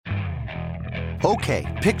Okay,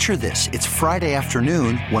 picture this. It's Friday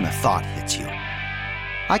afternoon when a thought hits you.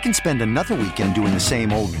 I can spend another weekend doing the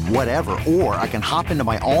same old whatever, or I can hop into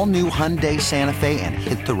my all-new Hyundai Santa Fe and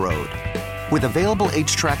hit the road. With available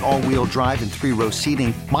H-Track all-wheel drive and 3-row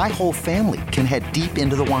seating, my whole family can head deep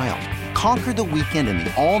into the wild. Conquer the weekend in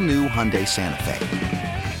the all-new Hyundai Santa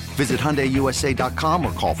Fe. Visit HyundaiUSA.com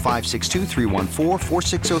or call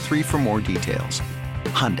 562-314-4603 for more details.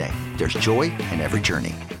 Hyundai, there's joy in every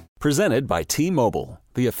journey. Presented by T-Mobile,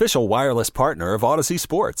 the official wireless partner of Odyssey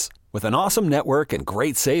Sports. With an awesome network and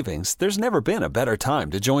great savings, there's never been a better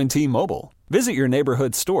time to join T-Mobile. Visit your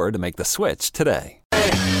neighborhood store to make the switch today.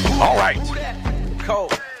 All right.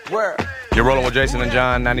 You're rolling with Jason and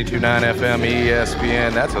John, 92.9 FM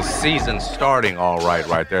ESPN. That's a season starting all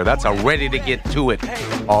right there. That's a ready to get to it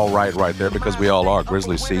all right there, because we all are.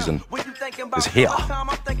 Grizzlies season is here.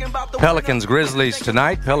 Pelicans, Grizzlies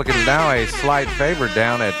tonight. Pelicans now a slight favorite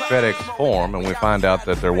down at FedExForum, and we find out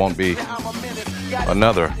that there won't be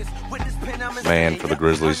another man for the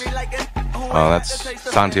Grizzlies. That's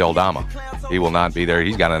Santi Aldama. He will not be there.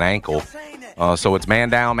 He's got an ankle. So it's man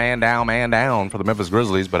down for the Memphis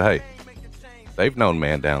Grizzlies. But, hey, they've known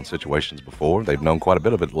man-down situations before. They've known quite a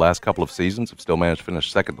bit of it the last couple of seasons. Have still managed to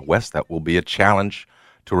finish second in the West. That will be a challenge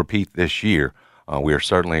to repeat this year. We are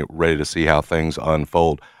certainly ready to see how things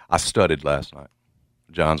unfold. I studied last night.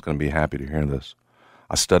 John's going to be happy to hear this.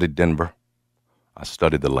 I studied Denver. I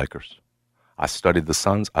studied the Lakers. I studied the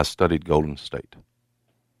Suns. I studied Golden State.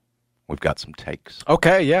 We've got some takes.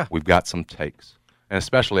 Okay, yeah. We've got some takes. And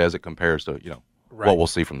especially as it compares to, what we'll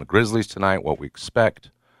see from the Grizzlies tonight, what we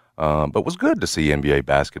expect. But it was good to see NBA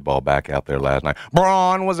basketball back out there last night.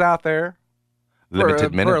 Braun was out there.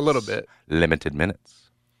 Limited minutes. For a little bit. Limited minutes.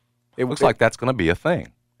 It looks like that's going to be a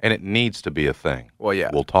thing. And it needs to be a thing. Well, yeah.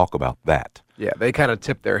 We'll talk about that. Yeah, they kind of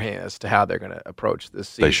tipped their hands to how they're going to approach this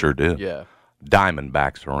season. They sure did. Yeah.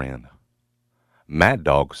 Diamondbacks are in. Mad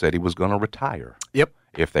Dog said he was going to retire. Yep.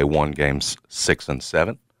 If they won games 6 and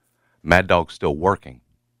 7. Mad Dog's still working.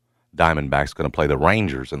 Diamondbacks going to play the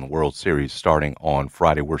Rangers in the World Series starting on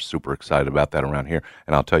Friday. We're super excited about that around here.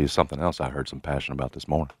 And I'll tell you something else I heard some passion about this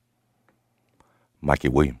morning. Mikey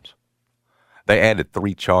Williams. They added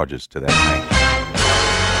 3 charges to that name.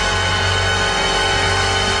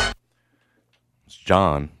 It's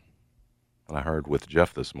John that I heard with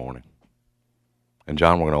Jeff this morning. And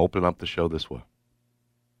John, we're going to open up the show this way.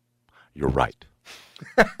 You're right.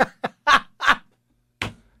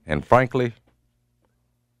 And frankly,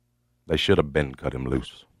 they should have been cut him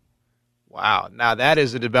loose. Wow. Now that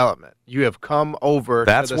is a development. You have come over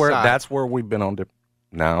to the side. That's where we've been on.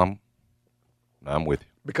 Now I'm with you.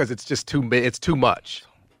 Because it's just too much.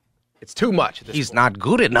 It's too much. He's not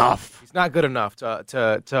good enough. He's not good enough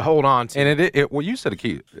to hold on to. And well, you said a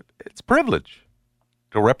key. It's privilege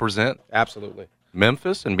to represent absolutely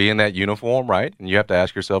Memphis and be in that uniform, right? And you have to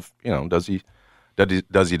ask yourself, does he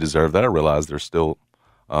deserve that? I realize there's still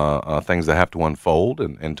things that have to unfold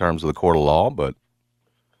in terms of the court of law, but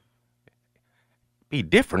it'd be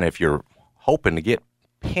different if you're hoping to get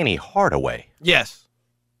Penny Hardaway. Yes.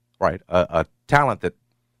 Right. A talent that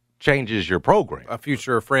changes your program. A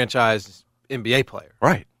future franchise NBA player.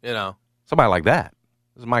 Right. Somebody like that.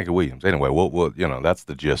 This is Michael Williams. Anyway, we'll that's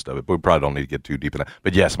the gist of it. We probably don't need to get too deep in that.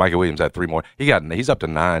 But yes, Michael Williams had 3 more. He's up to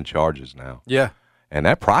 9 charges now. Yeah. And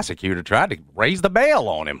that prosecutor tried to raise the bail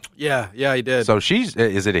on him. Yeah, he did. So is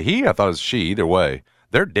it a he? I thought it was she. Either way,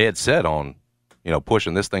 they're dead set on,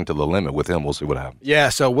 pushing this thing to the limit with him. We'll see what happens. Yeah,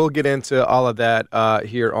 so we'll get into all of that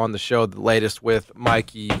here on the show, the latest with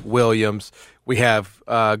Mikey Williams. We have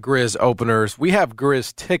Grizz openers. We have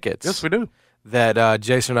Grizz tickets. Yes, we do. That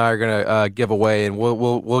Jason and I are going to give away, and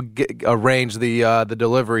we'll arrange the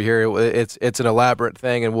delivery here. It's an elaborate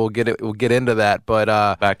thing, and we'll get into that. But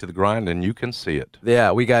back to the grind, and you can see it.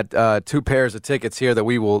 Yeah, we got 2 pairs of tickets here that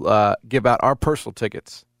we will give out, our personal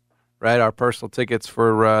tickets, right? Our personal tickets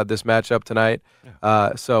for this matchup tonight.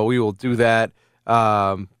 Yeah. So we will do that.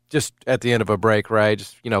 Just at the end of a break, right?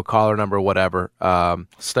 Just, caller number, whatever.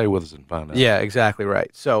 Stay with us and find out. Yeah, exactly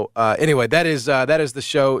right. So, anyway, that is the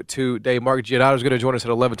show today. Mark Giannotto is going to join us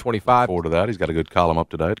at 11:25. Forward to that. He's got a good column up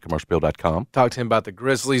today at commercialbill.com. Talk to him about the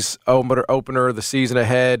Grizzlies opener, the season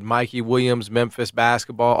ahead, Mikey Williams, Memphis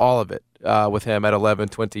basketball, all of it with him at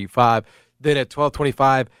 11:25. Then at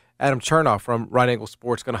 12:25, Adam Chernoff from Right Angle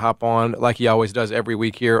Sports going to hop on like he always does every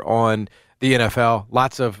week here on the NFL.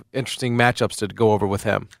 Lots of interesting matchups to go over with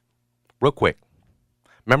him. Real quick,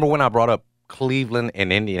 remember when I brought up Cleveland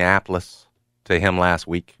and Indianapolis to him last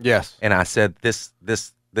week? Yes. And I said this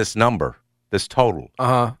number, this total,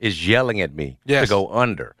 is yelling at me to go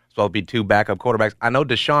under. So it'll be 2 backup quarterbacks. I know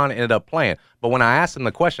Deshaun ended up playing, but when I asked him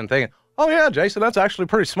the question, thinking, oh, yeah, Jason, that's actually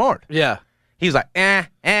pretty smart. Yeah. He's like,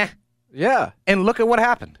 Yeah. And look at what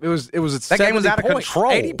happened. It was that game was out of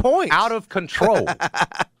control. 80 points. Out of control.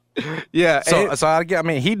 Yeah. So I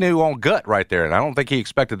mean, he knew on gut right there, and I don't think he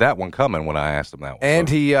expected that one coming when I asked him that one. And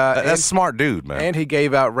so, he that's and, smart dude, man. And he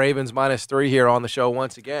gave out Ravens -3 here on the show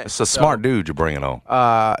once again. It's a smart dude you're bringing on.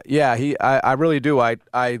 Yeah, I really do.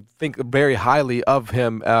 I think very highly of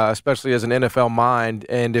him, especially as an NFL mind.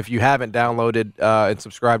 And if you haven't downloaded and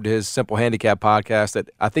subscribed to his Simple Handicap podcast, that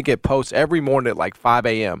I think it posts every morning at like 5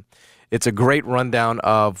 a.m. It's a great rundown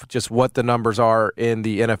of just what the numbers are in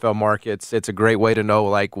the NFL markets. It's a great way to know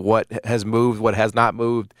like what has moved, what has not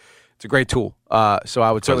moved. It's a great tool. So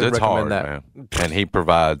I would certainly recommend that. Man. And he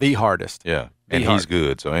provides the hardest. Yeah, and he's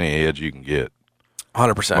good. So any edge you can get.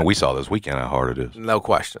 100%. And we saw this weekend how hard it is. No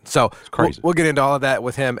question. So it's crazy. We'll get into all of that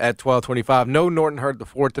with him at 12:25. No Norton Hurd the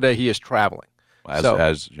fourth today. He is traveling.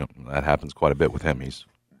 As you know, that happens quite a bit with him. He's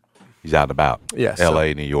out and about. Yes.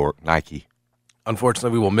 L.A., New York, Nike. Unfortunately,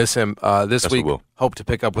 we will miss him this week. We will. Hope to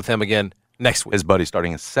pick up with him again next week. His buddy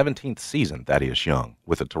starting his 17th season, Thaddeus Young,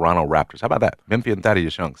 with the Toronto Raptors. How about that? Memphis and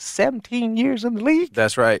Thaddeus Young, 17 years in the league.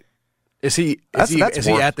 That's right. Is he at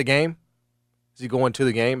the game? Is he going to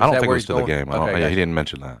the game? I don't think he was to the game. Okay, he didn't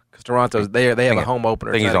mention that. Because Toronto's they have a home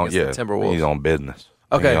opener. He's on, the Timberwolves. He's on business.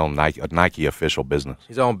 Okay. He's on Nike official business.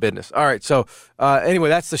 He's on business. All right. So anyway,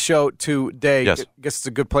 that's the show today. Yes. I guess it's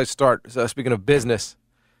a good place to start. So, speaking of business.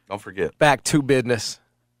 Don't forget. Back to business.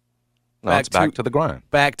 No, it's back to the grind.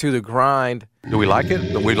 Back to the grind. Do we like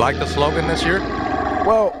it? Do we like the slogan this year?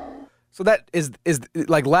 Well, so that is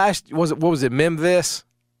like what was it, Mem This?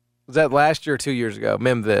 Was that last year or 2 years ago?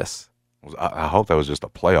 Mem This. I hope that was just a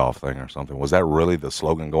playoff thing or something. Was that really the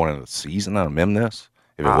slogan going into the season on Mem This?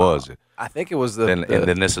 If it was. I think it was then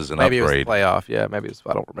this is an maybe upgrade. Maybe it was the playoff. Yeah, maybe it was,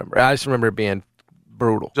 I don't remember. I just remember it being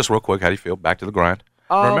brutal. Just real quick, how do you feel? Back to the grind.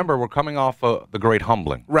 Remember, we're coming off the great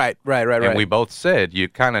humbling. Right. And we both said you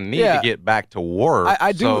kind of need to get back to work.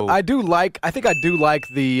 I think I do like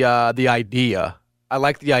the idea. I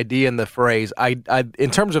like the idea and the phrase. I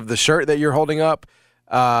in terms of the shirt that you're holding up.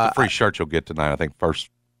 The free shirt you'll get tonight, I think, first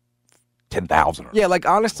 10,000. Yeah, like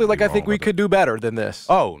honestly, like I think we could do better than this.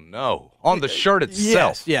 Oh, no. On the shirt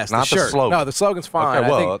itself. Yes, not the shirt. slogan. No, the slogan's fine. Okay,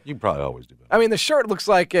 well, you probably always do better. I mean, the shirt looks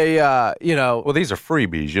like a, Well, these are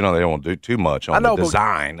freebies. You know, they don't do too much on the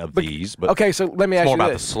design of these. But okay, so let me ask you this. It's more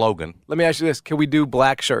about the slogan. Let me ask you this. Can we do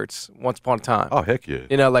black shirts once upon a time? Oh, heck yeah.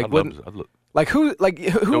 You know, like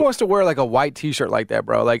who wants to wear like a white T-shirt like that,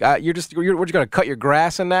 bro? Like, what, you're going to cut your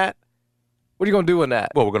grass in that? What are you going to do in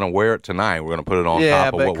that? Well, we're going to wear it tonight. We're going to put it on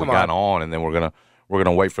top of what we got on, and then we're going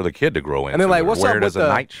to wait for the kid to grow in. And then, like, what's wear up it with as a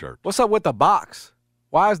nightshirt? What's up with the box?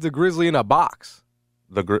 Why is the Grizzly in a box?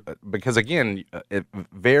 Because again, you're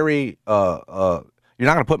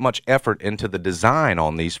not going to put much effort into the design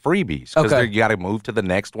on these freebies because you got to move to the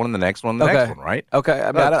next one, and the next one, and the next one, right? Okay,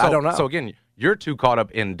 I mean, I don't know. So again, you're too caught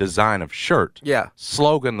up in design of shirt. Yeah.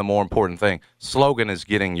 Slogan, the more important thing. Slogan is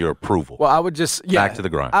getting your approval. Well, I would just back to the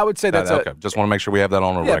grind. I would say that's okay. Just want to make sure we have that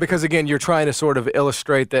on the record. Yeah, because again, you're trying to sort of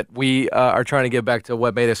illustrate that we are trying to get back to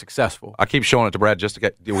what made us successful. I keep showing it to Brad just to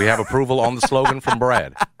get. Do we have approval on the slogan from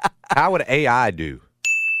Brad? How would AI do?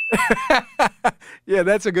 Yeah,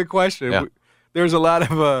 that's a good question. Yeah. There's a lot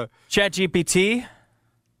of ChatGPT.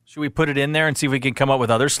 Should we put it in there and see if we can come up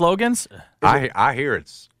with other slogans? I hear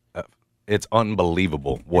it's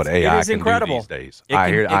unbelievable what AI can do these days. I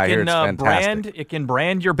hear it's fantastic. It can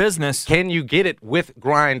brand your business. Can you get it with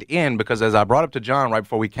grind in? Because as I brought up to John right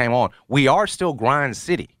before we came on, we are still grind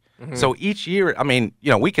city. Mm-hmm. So each year, I mean,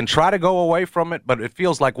 we can try to go away from it, but it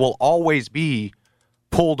feels like we'll always be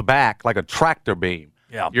pulled back like a tractor beam.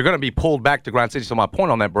 Yeah. You're going to be pulled back to grind city. So my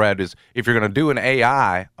point on that, Brad, is if you're going to do an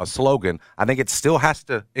AI, a slogan, I think it still has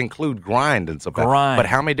to include grind and stuff. Grind. But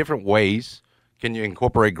how many different ways can you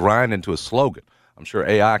incorporate grind into a slogan? I'm sure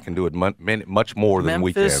AI can do it much more than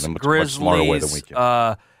we can, in a much smarter way than we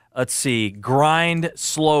can. Let's see, grind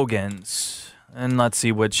slogans, and let's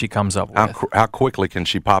see what she comes up with. How quickly can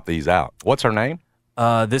she pop these out? What's her name?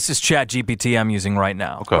 This is ChatGPT I'm using right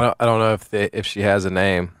now. Okay. I don't know if she has a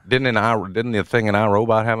name. Didn't the thing in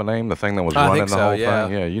iRobot have a name? The thing that was running the whole thing?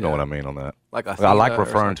 Yeah, you know what I mean on that. I like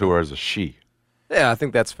referring to her as a she. Yeah, I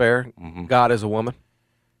think that's fair. Mm-hmm. God is a woman.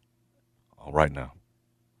 All right now.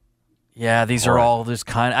 Yeah, these are all this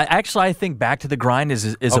kind. I think Back to the Grind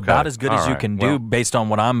is about as good as you can do based on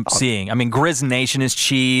what I'm seeing. I mean, Grizz Nation is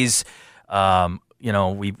cheese.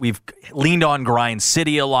 We've leaned on Grind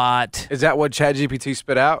City a lot. Is that what ChatGPT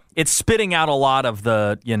spit out? It's spitting out a lot of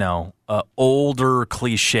the, older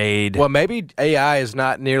cliched. Well, maybe AI is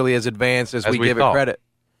not nearly as advanced as we give it credit.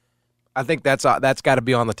 I think that's got to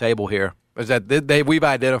be on the table here. is that we've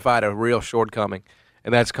identified a real shortcoming,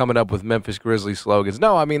 and that's coming up with Memphis Grizzlies slogans.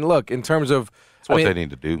 No, I mean, look, in terms of – That's what they need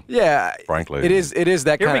to do. Yeah. Frankly. It is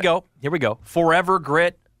that kind of – Here we go. Forever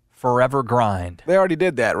grit, forever grind. They already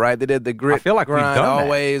did that, right? They did the grit, I feel like grind, we've done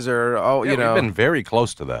always, that. or, We've been very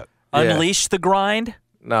close to that. Unleash the grind?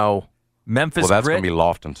 No. Memphis Well, that's grit? going to be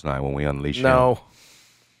Lofton tonight when we unleash him. No.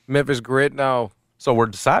 Memphis grit, no. So we're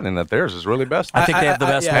deciding that theirs is really best. I think they have the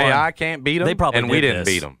best one. Hey, I can't beat them, They probably and we did didn't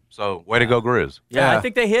this. beat them. So way to go, Grizz. Yeah, I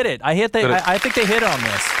think they hit it. I think they hit on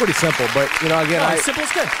this. Pretty simple, but, again, Simple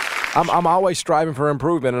is good. I'm always striving for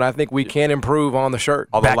improvement, and I think we can improve on the shirt.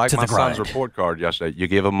 Although, Back like to my the grind. son's report card yesterday, you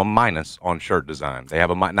give them a minus on shirt design. They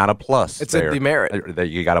have not a plus. It's a demerit. That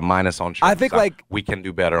you got a minus on shirt I think, design. We can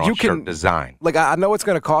do better on shirt design. Like, I know it's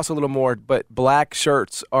going to cost a little more, but black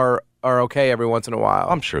shirts are okay every once in a while.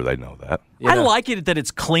 I'm sure they know that. I like it that it's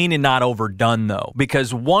clean and not overdone, though,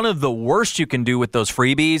 because one of the worst you can do with those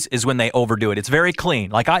freebies is when they overdo it. It's very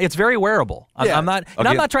clean. It's very wearable. I'm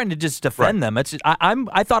not trying to just defend them. It's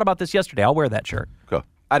I thought about this yesterday. I'll wear that shirt. Okay.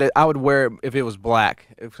 I would wear it if it was black.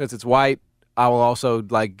 Since it's white, I will also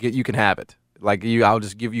you can have it. I'll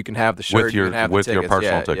just give you can have the shirt. With your you can have with the your tickets.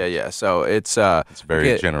 personal tickets. Yeah. So it's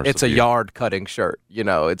very generous. It's of a you. yard cutting shirt.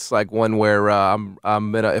 It's like one where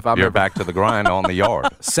You're back to the grind on the yard.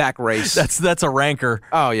 sack race. That's a rancor.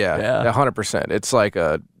 Oh yeah, 100%. It's like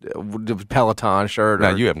a Peloton shirt.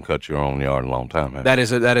 Now you haven't cut your own yard in a long time, have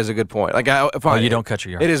you? That is a good point. You don't cut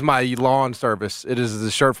your yard. It is my lawn service. It is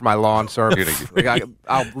the shirt for my lawn service.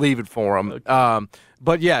 I'll leave it for them. Okay.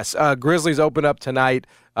 But yes, Grizzlies open up tonight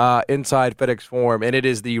inside FedExForum, and it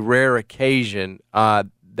is the rare occasion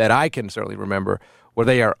that I can certainly remember where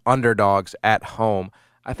they are underdogs at home.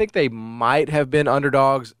 I think they might have been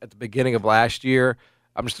underdogs at the beginning of last year.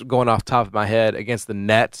 I'm just going off the top of my head against the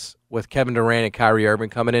Nets with Kevin Durant and Kyrie Irving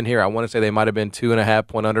coming in here. I want to say they might have been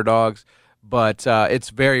 2.5-point underdogs, but it's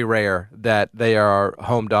very rare that they are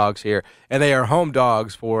home dogs here, and they are home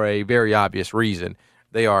dogs for a very obvious reason.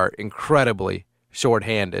 They are incredibly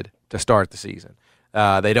shorthanded to start the season.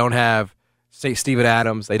 They don't have Steven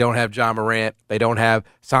Adams. They don't have John Morant. They don't have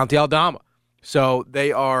Santi Aldama. So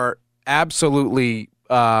they are absolutely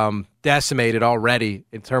decimated already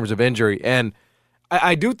in terms of injury. And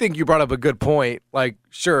I do think you brought up a good point.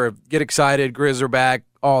 Sure, get excited, Grizz are back,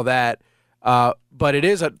 all that. But it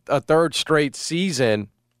is a third straight season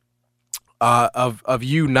of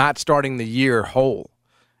you not starting the year whole.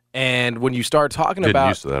 And when you start talking Getting about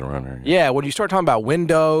used to that around here. Yeah, when you start talking about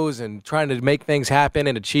windows and trying to make things happen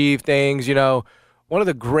and achieve things, one of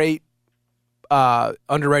the great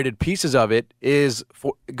underrated pieces of it is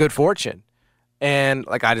good fortune. And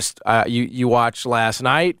you watched last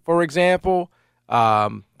night, for example,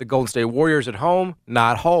 the Golden State Warriors at home,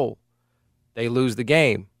 not whole. They lose the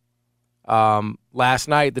game. Last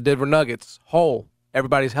night, the Denver Nuggets, whole.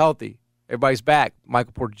 Everybody's healthy. Everybody's back.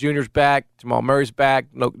 Michael Porter Jr.'s back. Jamal Murray's back.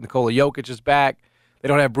 Nikola Jokic is back. They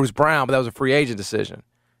don't have Bruce Brown, but that was a free agent decision.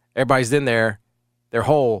 Everybody's in there. They're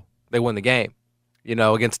whole. They win the game,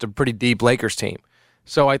 against a pretty deep Lakers team.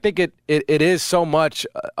 So I think it is so much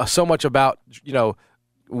about,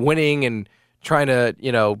 winning and trying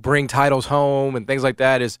to, bring titles home and things like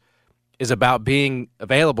that is about being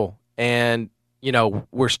available. And,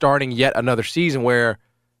 we're starting yet another season where,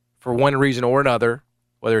 for one reason or another,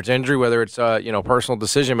 whether it's injury, whether it's personal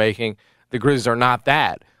decision making, the Grizzlies are not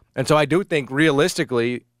that. And so I do think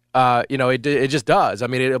realistically, it just does. I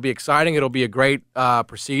mean, it'll be exciting. It'll be a great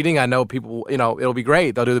proceeding. I know people, it'll be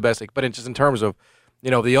great. They'll do the best. But it's just in terms of,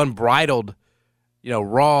 the unbridled,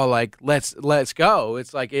 raw, let's go.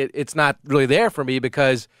 It's like it's not really there for me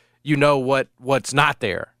because what's not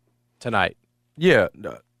there tonight. Yeah,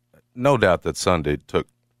 no doubt that Sunday took,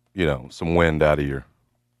 some wind out of your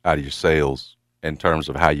sails in terms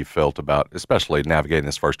of how you felt about, especially navigating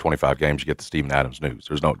this first 25 games. You get the Steven Adams news.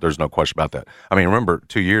 There's no question about that. I mean, remember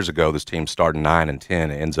 2 years ago, this team started 9-10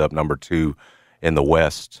 and ends up number 2 in the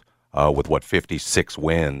West with 56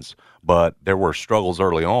 wins. But there were struggles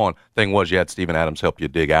early on. Thing was, you had Steven Adams help you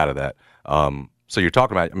dig out of that. So you're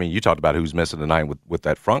talking about, you talked about who's missing tonight with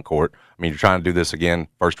that front court. I mean, you're trying to do this again,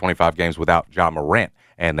 first 25 games without John Morant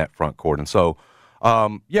and that front court. And so,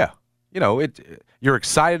 you're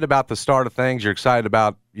excited about the start of things. You're excited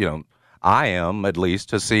about, I am at least,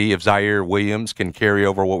 to see if Zaire Williams can carry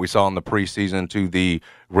over what we saw in the preseason to the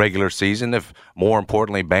regular season. If, more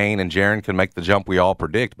importantly, Bane and Jaren can make the jump we all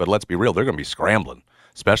predict. But let's be real, they're going to be scrambling,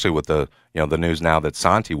 especially with the news now that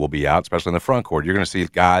Santi will be out, especially in the front court. You're going to see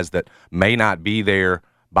guys that may not be there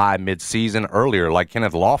by midseason earlier, like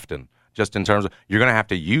Kenneth Lofton, just in terms of you're going to have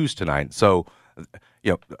to use tonight. So,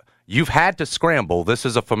 you've had to scramble. This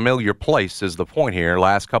is a familiar place is the point here,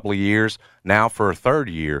 last couple of years, now for a third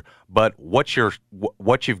year. But what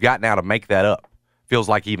you've got now to make that up feels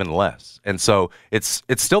like even less. And so it's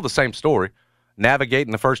still the same story.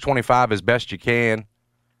 Navigating the first 25 as best you can,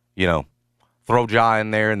 throw Ja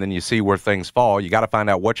in there, and then you see where things fall. You got to find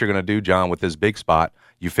out what you're going to do, John, with this big spot.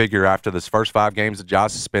 You figure after this first 5 games that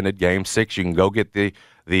Ja's suspended, game 6, you can go get the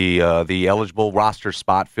eligible roster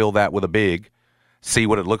spot, fill that with a big, see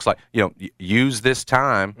what it looks like. Use this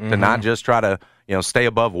time to not just try to stay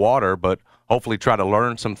above water, but hopefully try to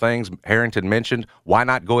learn some things. Harrington mentioned, why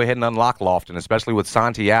not go ahead and unlock Lofton, especially with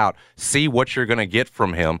Santi out, see what you're going to get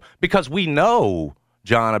from him, because we know,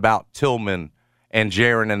 John, about Tillman and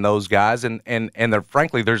Jaron and those guys, and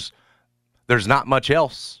frankly, there's not much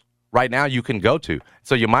else right now you can go to.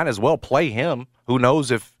 So you might as well play him. Who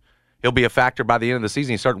knows if he'll be a factor by the end of the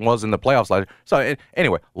season? He certainly was in the playoffs last year. So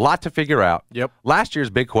anyway, a lot to figure out. Yep. Last year's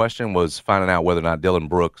big question was finding out whether or not Dylan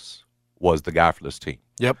Brooks was the guy for this team.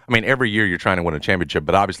 Yep. I mean, every year you're trying to win a championship,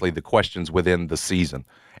 but obviously the question's within the season.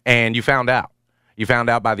 And you found out. You found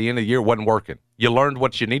out by the end of the year it wasn't working. You learned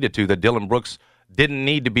what you needed to, that Dylan Brooks didn't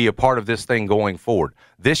need to be a part of this thing going forward.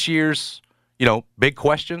 This year's, big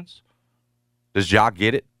questions. Does Ja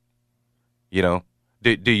get it?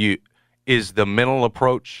 Is the mental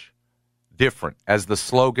approach different? As the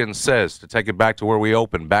slogan says, to take it back to where we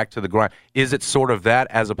opened, back to the grind. Is it sort of that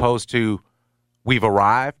as opposed to we've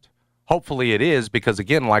arrived? Hopefully it is, because,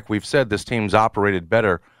 again, like we've said, this team's operated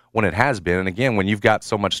better when it has been. And, again, when you've got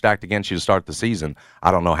so much stacked against you to start the season,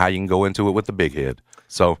 I don't know how you can go into it with the big head.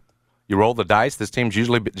 So you roll the dice. This team's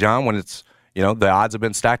usually, John, when it's, the odds have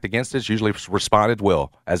been stacked against us, usually responded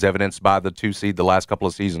well, as evidenced by the 2 seed the last couple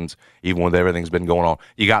of seasons, even when everything's been going on.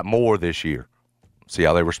 You got more this year. See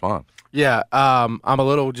how they respond. Yeah, I'm a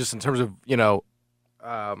little, just in terms of,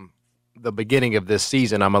 the beginning of this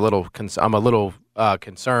season, I'm a little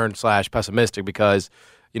concerned / pessimistic because,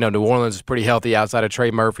 New Orleans is pretty healthy outside of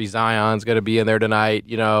Trey Murphy. Zion's going to be in there tonight.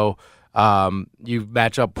 You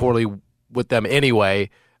match up poorly with them anyway.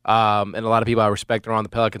 And a lot of people I respect are on the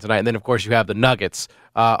Pelicans tonight. And then, of course, you have the Nuggets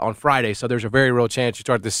on Friday. So there's a very real chance you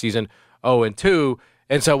start this season 0-2.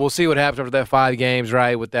 And so we'll see what happens after that 5 games,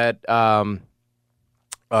 right, with that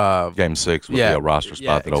Game 6 with the roster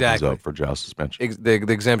spot that opens up for Ja's suspension. The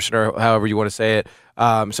exemption, or however you want to say it.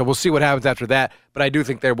 So we'll see what happens after that. But I do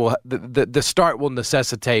think there will the start will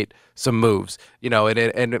necessitate some moves.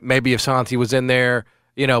 And maybe if Santi was in there,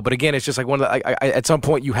 But again, it's just like at some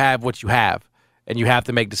point you have what you have, and you have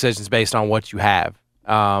to make decisions based on what you have.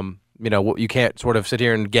 You can't sort of sit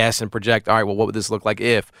here and guess and project. All right, well, what would this look like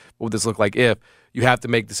if? What would this look like if? You have to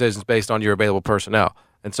make decisions based on your available personnel.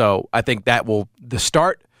 And so I think that will the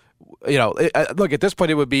start. Look, at this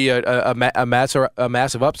point, it would be a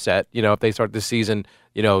massive upset. If they start this season,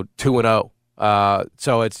 2-0.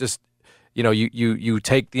 So it's just, you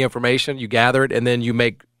take the information, you gather it, and then you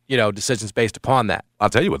make decisions based upon that. I'll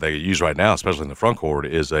tell you what they use right now, especially in the front court,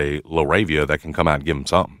 is a Laravia that can come out and give them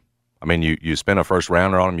something. I mean, you spent a first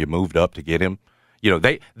rounder on him, you moved up to get him.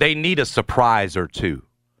 They need a surprise or two,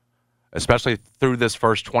 especially through this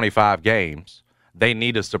first 25 games. They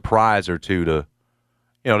need a surprise or two to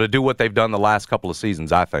do what they've done the last couple of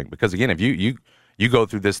seasons, I think. Because, again, if you go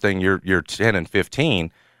through this thing, you're 10-15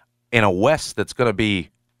 in a West that's going to be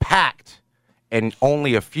packed and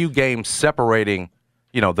only a few games separating,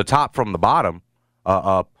 the top from the bottom,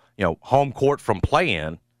 home court from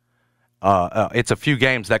play-in, it's a few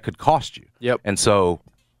games that could cost you. Yep. And so,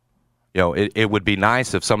 it would be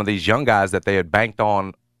nice if some of these young guys that they had banked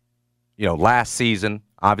on, last season,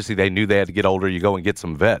 obviously they knew they had to get older, you go and get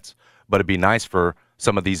some vets. But it'd be nice for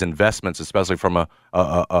some of these investments, especially from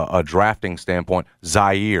a drafting standpoint,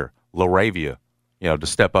 Zaire, Laravia, to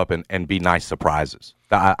step up and be nice surprises.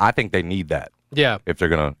 I think they need that. Yeah. If they're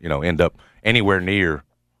going to, end up anywhere near,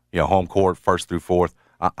 home court, 1st through 4th.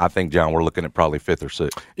 I think, John, we're looking at probably 5th or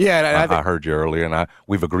 6th. Yeah, I heard you earlier, and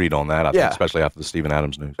we've agreed on that. I think, especially after the Steven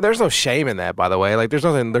Adams news. There's no shame in that, by the way. Like, there's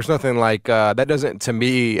nothing like that doesn't, to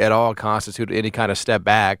me, at all constitute any kind of step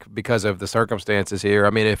back because of the circumstances here.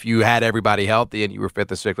 I mean, if you had everybody healthy and you were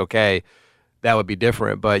 5th or 6th, okay, that would be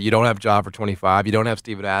different. But you don't have Ja for 25. You don't have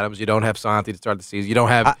Steven Adams. You don't have Santi to start the season. You don't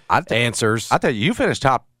have answers. I tell you, you finished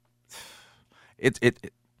top.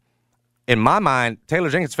 In my mind, Taylor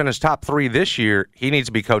Jenkins finished top 3 this year. He needs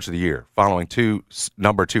to be coach of the year following 2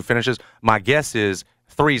 number 2 finishes. My guess is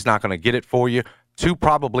 3's not going to get it for you. 2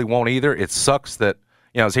 probably won't either. It sucks that,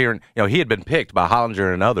 I was hearing, he had been picked by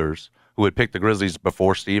Hollinger and others who had picked the Grizzlies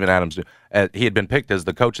before Steven Adams. He had been picked as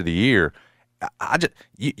the coach of the year.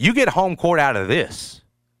 You get home court out of this.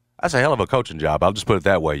 That's a hell of a coaching job. I'll just put it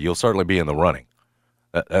that way. You'll certainly be in the running.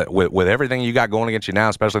 With everything you got going against you now,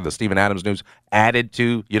 especially the Steven Adams news added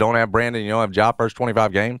to you don't have Brandon, you don't have Ja first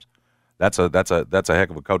 25 games. That's a heck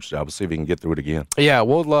of a coach job. We'll see if he can get through it again. Yeah,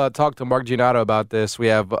 we'll talk to Mark Giannotto about this. We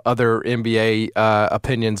have other NBA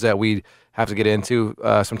opinions that we have to get into.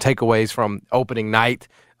 Some takeaways from opening night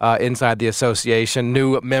inside the association.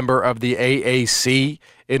 New member of the AAC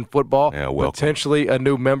in football. Yeah, welcome. Potentially a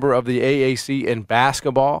new member of the AAC in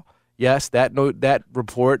basketball. Yes, that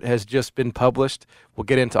report has just been published. We'll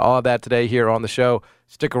get into all of that today here on the show.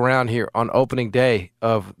 Stick around here on opening day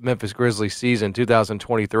of Memphis Grizzlies season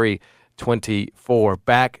 2023-24.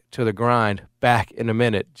 Back to the grind. Back in a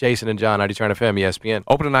minute. Jason and John, 92.9 FM, ESPN.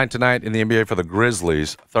 Opening night tonight in the NBA for the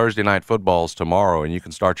Grizzlies. Thursday night football's tomorrow, and you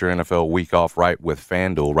can start your NFL week off right with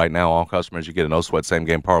FanDuel. Right now, all customers, you get a no-sweat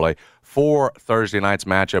same-game parlay for Thursday night's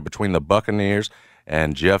matchup between the Buccaneers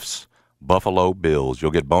and Jeff's Buffalo Bills.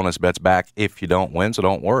 You'll get bonus bets back if you don't win, so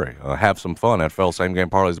don't worry. Have some fun. NFL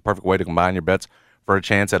same-game parlay is the perfect way to combine your bets for a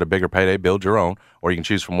chance at a bigger payday. Build your own, or you can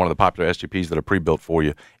choose from one of the popular SGPs that are pre-built for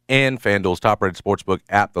you in FanDuel's top-rated sportsbook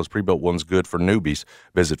app. Those pre-built ones good for newbies.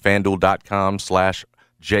 Visit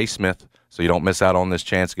FanDuel.com/JSmith so you don't miss out on this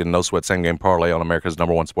chance to get a no-sweat same-game parlay on America's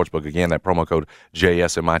 #1 sportsbook. Again, that promo code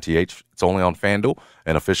JSMITH. It's only on FanDuel,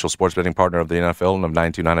 an official sports betting partner of the NFL and of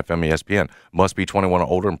 92.9 FM ESPN. Must be 21 or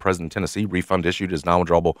older and present in Tennessee. Refund issued as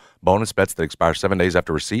non-withdrawable bonus bets that expire 7 days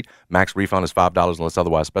after receipt. Max refund is $5 unless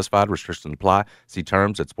otherwise specified. Restrictions apply. See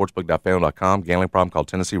terms at sportsbook.fanduel.com. Gambling problem? Call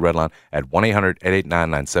Tennessee Redline at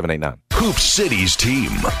 1-800-889-9789. Hoop City's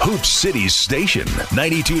team, Hoop City's station,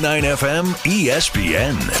 92.9 FM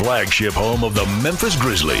ESPN, flagship home of the Memphis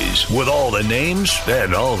Grizzlies, with all the names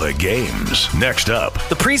and all the games. Next up,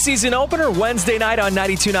 the preseason opener Wednesday night on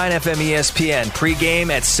 92.9 FM ESPN.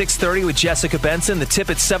 Pre-game at 6:30 with Jessica Benson. The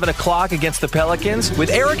tip at 7 o'clock against the Pelicans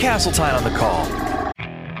with Eric Hasseltine on the call.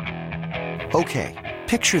 Okay,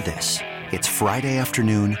 picture this. It's Friday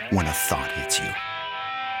afternoon when a thought hits you.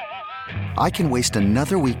 I can waste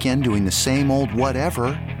another weekend doing the same old whatever,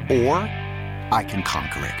 or I can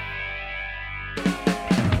conquer it.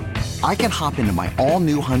 I can hop into my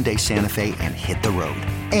all-new Hyundai Santa Fe and hit the road.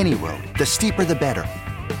 Any road. The steeper, the better.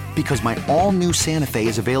 Because my all-new Santa Fe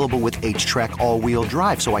is available with H-Track all-wheel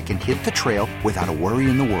drive, so I can hit the trail without a worry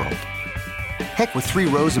in the world. Heck, with 3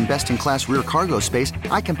 rows and best-in-class rear cargo space,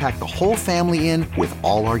 I can pack the whole family in with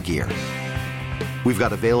all our gear. We've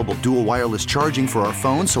got available dual wireless charging for our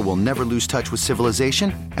phones, so we'll never lose touch with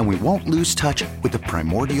civilization, and we won't lose touch with the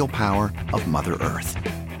primordial power of Mother Earth.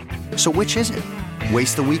 So which is it?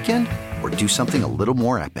 Waste the weekend or do something a little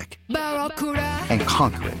more epic? And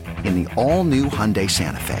conquer it in the all-new Hyundai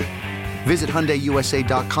Santa Fe. Visit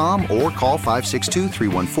HyundaiUSA.com or call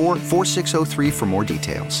 562-314-4603 for more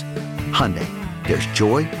details. Hyundai, there's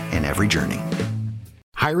joy in every journey.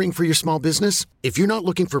 Hiring for your small business? If you're not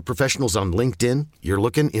looking for professionals on LinkedIn, you're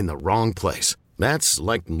looking in the wrong place. That's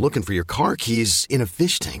like looking for your car keys in a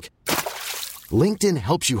fish tank. LinkedIn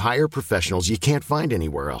helps you hire professionals you can't find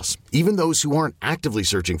anywhere else, even those who aren't actively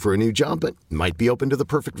searching for a new job but might be open to the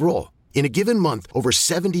perfect role. In a given month, over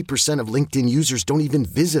 70% of LinkedIn users don't even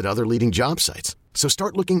visit other leading job sites. So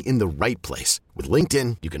start looking in the right place. With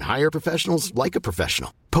LinkedIn, you can hire professionals like a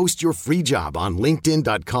professional. Post your free job on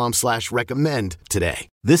linkedin.com/recommend today.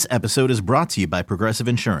 This episode is brought to you by Progressive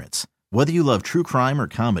Insurance. Whether you love true crime or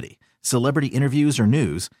comedy, celebrity interviews or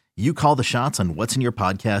news, you call the shots on what's in your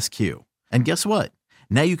podcast queue. And guess what?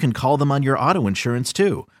 Now you can call them on your auto insurance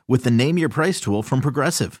too with the Name Your Price tool from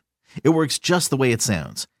Progressive. It works just the way it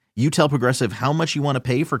sounds. You tell Progressive how much you want to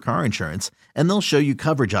pay for car insurance, and they'll show you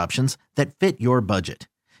coverage options that fit your budget.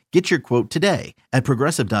 Get your quote today at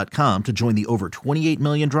Progressive.com to join the over 28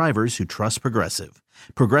 million drivers who trust Progressive.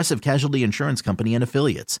 Progressive Casualty Insurance Company and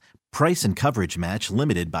Affiliates. Price and coverage match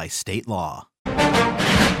limited by state law.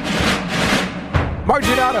 Mark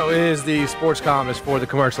Giannotto is the sports columnist for the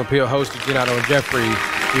Commercial Appeal, host of Giannotto and Jeffrey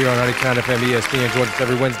here on 92.9 FM ESPN. Joins us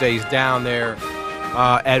every Wednesday. He's down there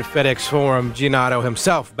at FedExForum. Giannotto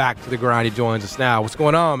himself back to the grind. He joins us now. What's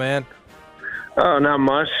going on, man? Oh, not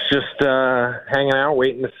much. Just hanging out,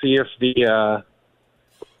 waiting to see if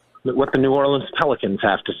what the New Orleans Pelicans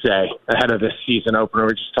have to say ahead of this season opener.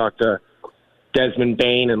 We just talked to Desmond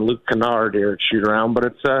Bain and Luke Kennard here at Shoot Around, but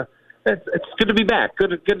it's good to be back.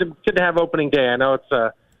 Good to have opening day. I know it's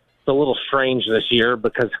a little strange this year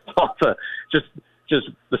because of all the just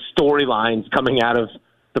the storylines coming out of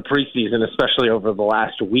the preseason, especially over the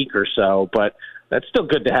last week or so. But that's still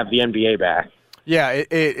good to have the NBA back. Yeah,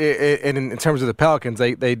 and in terms of the Pelicans,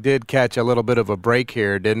 they did catch a little bit of a break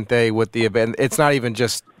here, didn't they, with the event? It's not even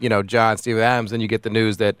just, John Steven Adams. Then you get the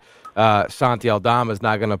news that Santi Aldama is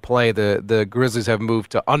not going to play. The Grizzlies have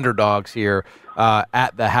moved to underdogs here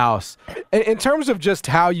at the house. In terms of just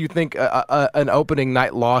how you think an opening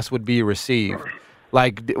night loss would be received,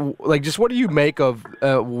 like just what do you make of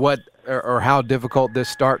what or how difficult this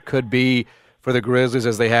start could be for the Grizzlies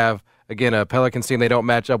as they have, again, a Pelicans team they don't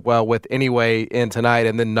match up well with anyway in tonight,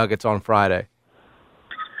 and then Nuggets on Friday?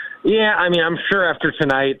 Yeah, I mean, I'm sure after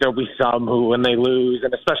tonight there'll be some who, when they lose,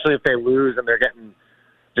 and especially if they lose and they're getting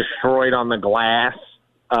destroyed on the glass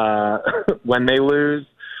when they lose,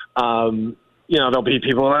 there'll be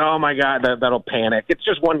people like, oh, my God, that'll panic. It's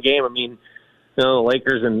just one game. I mean, the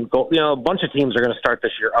Lakers and a bunch of teams are going to start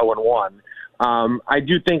this year 0-1. I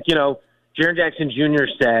do think, Jaren Jackson Jr.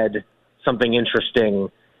 said something interesting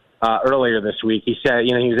earlier this week. He said,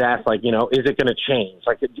 he was asked, is it going to change?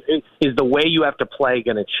 Is the way you have to play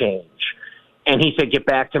going to change? And he said, get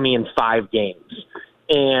back to me in 5 games.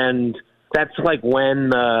 And that's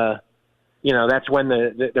when they're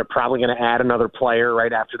probably going to add another player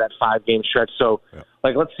right after that 5-game stretch. So,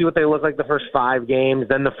 let's see what they look like the first 5 games.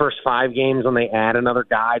 Then the first 5 games when they add another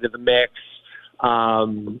guy to the mix.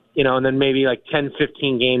 And then maybe 10,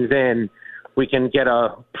 15 games in, we can get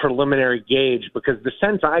a preliminary gauge, because the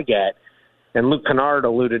sense I get, and Luke Kennard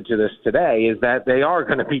alluded to this today, is that they are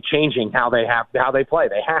going to be changing how they play.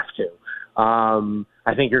 They have to.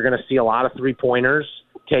 I think you're going to see a lot of 3-pointers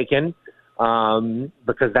taken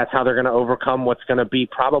because that's how they're going to overcome what's going to be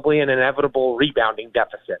probably an inevitable rebounding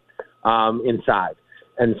deficit inside.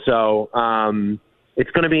 And so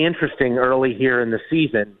it's going to be interesting early here in the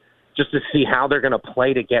season just to see how they're going to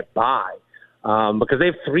play to get by. Because they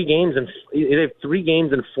have 3 games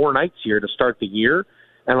and 4 nights here to start the year.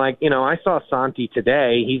 And I saw Santi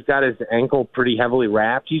today. He's got his ankle pretty heavily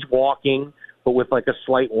wrapped. He's walking, but with a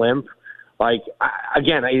slight limp.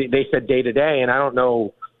 They said day to day, and I don't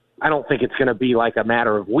know. I don't think it's going to be a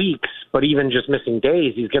matter of weeks, but even just missing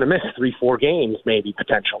days, he's going to miss 3-4 games, maybe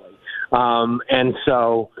potentially. And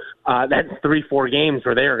so that's 3-4 games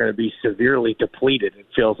where they are going to be severely depleted. It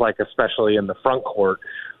feels like, especially in the front court.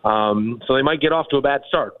 So they might get off to a bad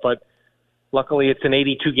start, but luckily it's an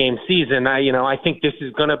 82-game season. I think this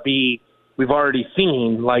is going to be, we've already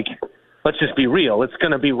seen, let's just be real, it's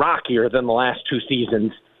going to be rockier than the last 2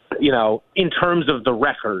 seasons, in terms of the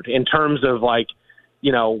record, in terms of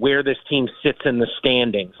where this team sits in the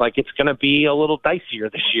standings. It's going to be a little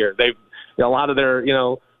dicier this year. A lot of their,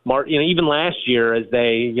 even last year as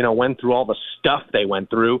they, went through all the stuff they went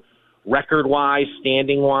through, record-wise,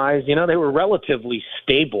 standing-wise, they were relatively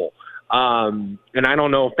stable. And I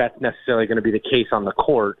don't know if that's necessarily going to be the case on the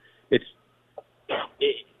court. It's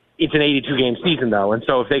an 82-game season, though, and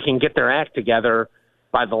so if they can get their act together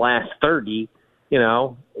by the last 30,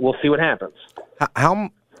 we'll see what happens.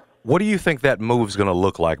 What do you think that move's going to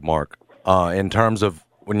look like, Mark, in terms of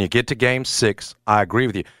when you get to Game 6? I agree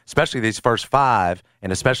with you, especially these first 5,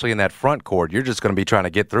 and especially in that front court, you're just going to be trying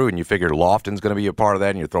to get through, and you figure Lofton's going to be a part of that,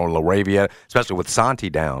 and you're throwing LaRavia, especially with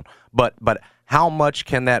Santi down. But how much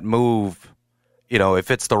can that move,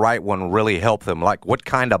 if it's the right one, really help them? What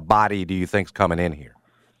kind of body do you think's coming in here?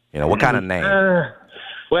 What kind of name?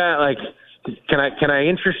 Can I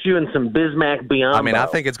interest you in some Bismack Biyombo? I mean, I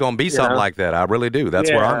think it's going to be something like that. I really do. That's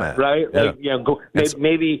where I'm at. Right?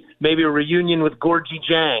 Maybe a reunion with Gorgie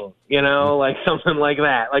Jang, something like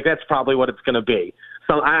that. That's probably what it's going to be.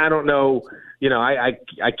 So I don't know.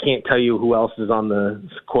 I can't tell you who else is on the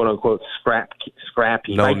quote unquote scrap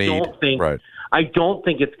heap. No need. I don't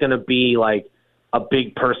think it's going to be a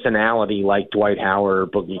big personality like Dwight Howard or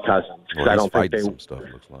Boogie Cousins. I don't think some stuff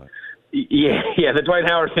looks like. Yeah, the Dwight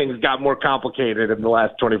Howard thing's got more complicated in the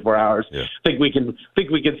last 24 hours. Yeah. Think we can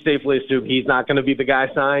safely assume he's not going to be the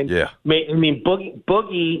guy signed. Yeah. I mean,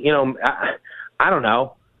 Boogie, I don't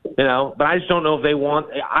know, but I just don't know if they want.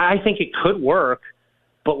 I think it could work,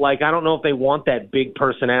 but I don't know if they want that big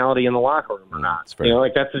personality in the locker room or not.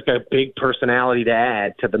 That's just a big personality to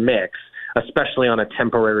add to the mix, especially on a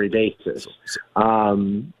temporary basis.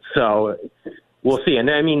 So we'll see. And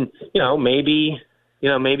I mean,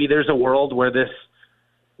 maybe there's a world where this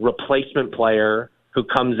replacement player who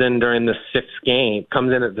comes in during the 6th game,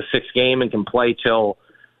 comes in at the 6th game and can play till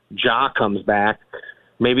Ja comes back.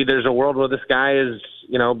 Maybe there's a world where this guy is,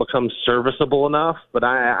 becomes serviceable enough. But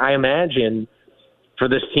I imagine for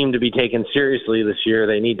this team to be taken seriously this year,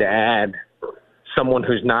 they need to add someone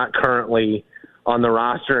who's not currently on the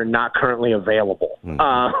roster and not currently available. You're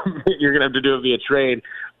going to have to do it via trade.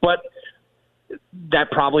 But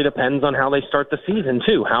that probably depends on how they start the season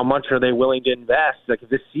too. How much are they willing to invest? Like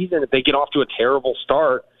this season, if they get off to a terrible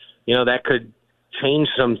start, that could change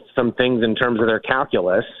some things in terms of their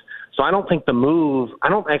calculus. So I don't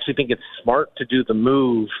actually think it's smart to do the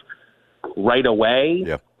move right away.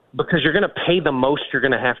 Yeah. Because you're going to pay the most you're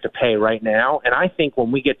going to have to pay right now. And I think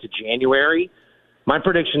when we get to January, my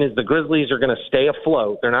prediction is the Grizzlies are going to stay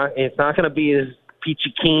afloat. It's not going to be as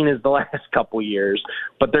peachy keen as the last couple years,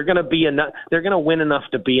 but they're going to be enough. They're going to win enough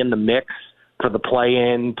to be in the mix for the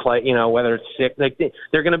play-in, whether it's 6.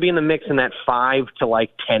 They're going to be in the mix in that 5 to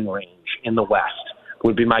 10 range in the West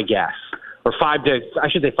would be my guess, or 5 to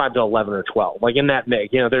 11 or 12, in that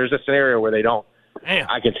mix. There's a scenario where they don't. Damn.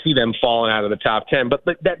 I could see them falling out of the top 10, but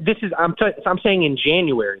I'm saying in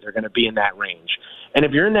January they're going to be in that range. And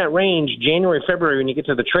if you're in that range, January, February, when you get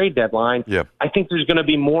to the trade deadline, I think there's going to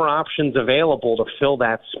be more options available to fill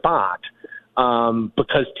that spot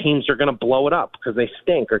because teams are going to blow it up because they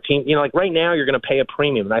stink. Or right now you're going to pay a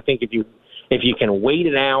premium, and I think if you can wait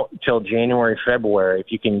it out until January, February,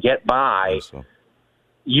 if you can get by,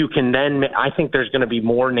 you can then. I think there's going to be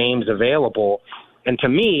more names available. And to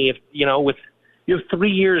me, you have 3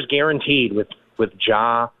 years guaranteed with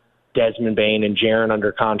Ja, Desmond Bane, and Jaren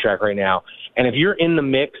under contract right now. And if you're in the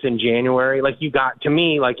mix in January,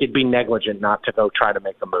 it'd be negligent not to go try to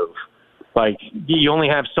make a move. You only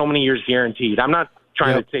have so many years guaranteed. I'm not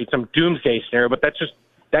trying to say some doomsday scenario, but that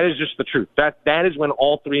is just the truth. That is when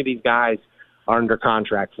all 3 of these guys are under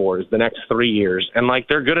contract for is the next 3 years. And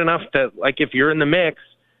they're good enough to if you're in the mix,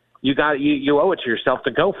 you owe it to yourself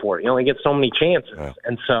to go for it. You only get so many chances. Yeah.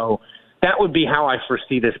 And so that would be how I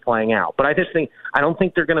foresee this playing out. But I don't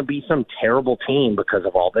think they're going to be some terrible team because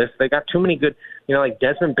of all this. They got too many good,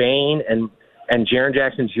 Desmond Bane and Jaren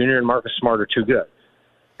Jackson Jr. and Marcus Smart are too good.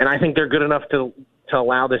 And I think they're good enough to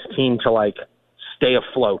allow this team to stay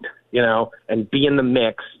afloat, and be in the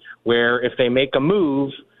mix where if they make a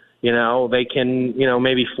move, they can,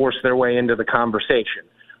 maybe force their way into the conversation.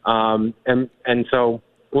 And so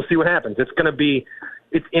we'll see what happens.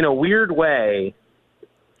 It's in a weird way,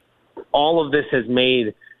 all of this has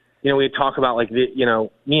made, we talk about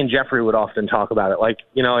me and Jeffrey would often talk about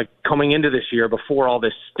it. Coming into this year before all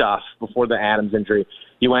this stuff, before the Adams injury,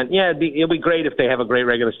 you went, it'll be great if they have a great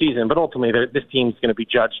regular season, but ultimately this team's going to be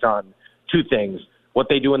judged on 2 things, what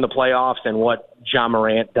they do in the playoffs and what Ja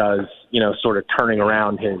Morant does, sort of turning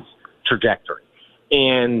around his trajectory.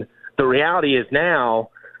 And the reality is now,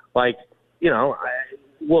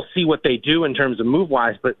 we'll see what they do in terms of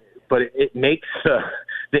move-wise, but it makes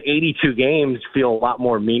the 82 games feel a lot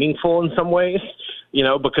more meaningful in some ways,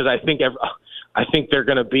 because I think they're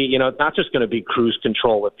going to be, it's not just going to be cruise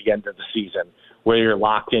control at the end of the season where you're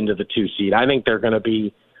locked into the 2 seed. I think they're going to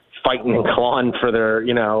be fighting and clawing for their,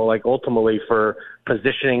 ultimately for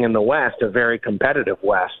positioning in the West, a very competitive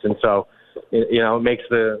West. And so, it makes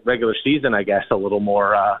the regular season, I guess, a little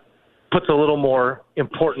more, puts a little more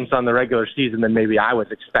importance on the regular season than maybe I was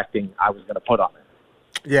expecting I was going to put on it.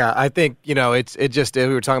 Yeah, I think, we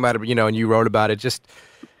were talking about it, and you wrote about it, just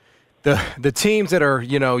the teams that are,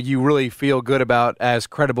 you really feel good about as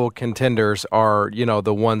credible contenders are,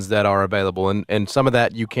 the ones that are available. And some of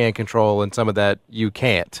that you can control and some of that you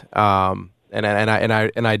can't. And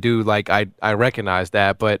I do, I recognize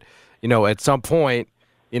that. But, at some point,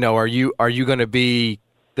 are you going to be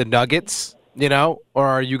the Nuggets, or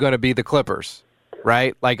are you going to be the Clippers?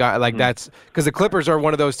 Right? That's because the Clippers are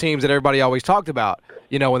one of those teams that everybody always talked about,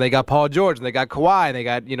 when they got Paul George and they got Kawhi and they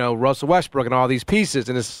got, Russell Westbrook and all these pieces.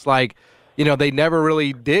 And it's they never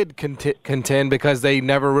really did contend because they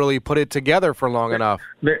never really put it together for long enough.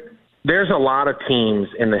 There's a lot of teams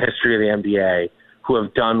in the history of the NBA who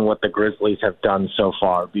have done what the Grizzlies have done so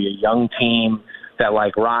far. Be a young team that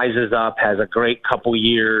rises up, has a great couple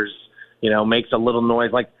years, makes a little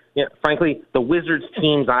noise. Frankly, the Wizards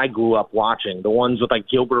teams I grew up watching, the ones with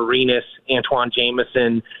Gilbert Arenas, Antoine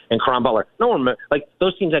Jameson, and Caron Butler, no one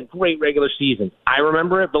those teams had great regular seasons. I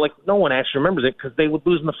remember it, but no one actually remembers it because they would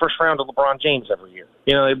lose in the first round to LeBron James every year.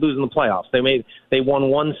 They'd lose in the playoffs. They won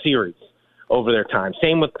 1 series over their time.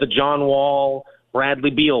 Same with the John Wall,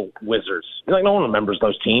 Bradley Beal Wizards. No one remembers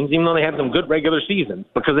those teams, even though they had some good regular seasons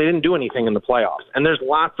because they didn't do anything in the playoffs. And there's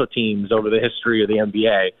lots of teams over the history of the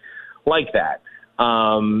NBA like that.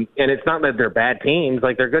 And it's not that they're bad teams,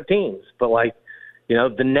 they're good teams, but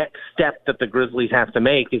the next step that the Grizzlies have to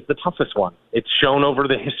make is the toughest one. It's shown over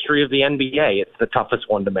the history of the NBA. It's the toughest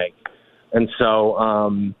one to make. And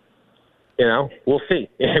so, we'll see.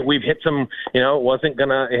 We've hit some,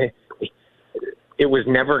 it it was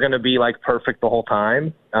never going to be like perfect the whole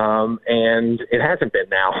time, and it hasn't been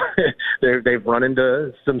now. They've run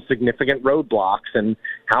into some significant roadblocks, and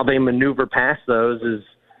how they maneuver past those is,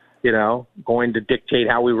 going to dictate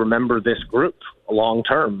how we remember this group long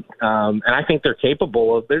term. And I think they're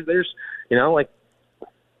capable of. There's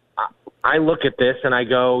I look at this and I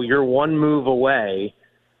go, you're one move away.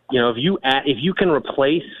 If you can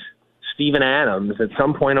replace Steven Adams at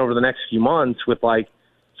some point over the next few months with like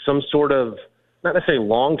some sort of, not necessarily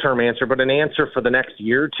long-term answer, but an answer for the next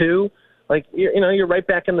year or two, like, you're right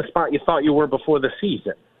back in the spot you thought you were before the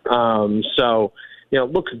season. So,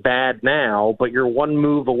 it looks bad now, but you're one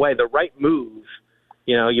move away. The right move,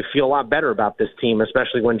 you feel a lot better about this team,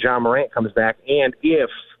 especially when Ja Morant comes back and if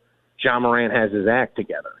Ja Morant has his act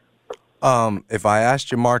together. If I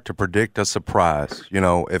asked you, Mark, to predict a surprise,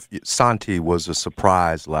 if Santi was a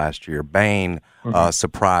surprise last year, Bain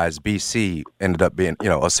surprise, BC ended up being,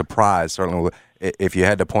 a surprise. Certainly, if you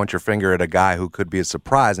had to point your finger at a guy who could be a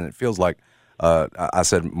surprise, and it feels like I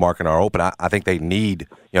said, Mark, in our open, I think they need,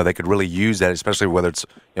 they could really use that, especially whether it's,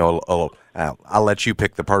 I'll let you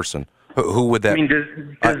pick the person. Who would that? I mean, does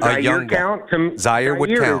Zaire count? Zaire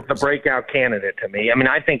would count. Is the breakout candidate to me. I mean,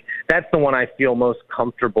 I think that's the one I feel most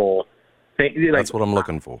comfortable. That's what I'm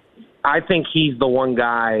looking for. I think he's the one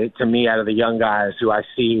guy, to me, out of the young guys who I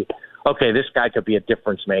see, okay, this guy could be a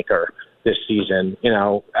difference maker this season,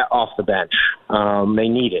 off the bench. They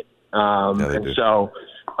need it. So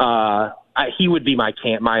he would be my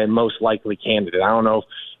most likely candidate. I don't know if,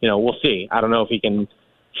 we'll see. I don't know if he can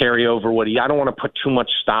carry over I don't want to put too much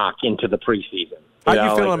stock into the preseason. How are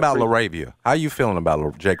you feeling about LaRavia? How are you feeling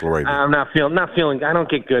about Jake LaRavia? I'm not feeling. I don't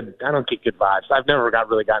get good vibes. I've never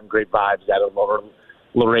gotten great vibes out of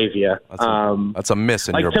LaRavia. That's a miss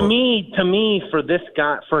in your book. To me, for this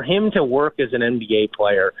guy, for him to work as an NBA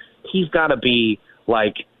player, he's got to be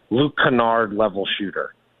like Luke Kennard level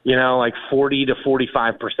shooter. Like 40 to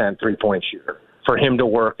 45% 3-point shooter for him to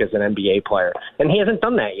work as an NBA player, and he hasn't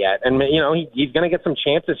done that yet. And he's going to get some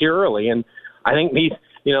chances here early, and I think these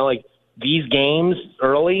games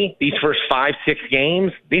early, these first 5-6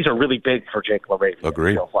 games, these are really big for Jake LaRavia.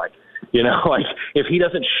 Agreed. Like if he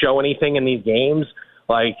doesn't show anything in these games,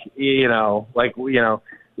 the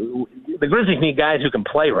Grizzlies need guys who can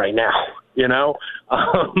play right now,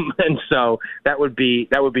 and so that would be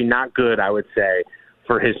not good, I would say,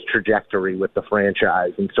 for his trajectory with the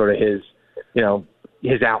franchise and sort of his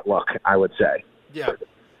outlook, I would say. Yeah.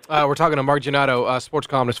 We're talking to Mark Giannotto, sports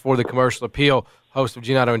columnist for The Commercial Appeal, host of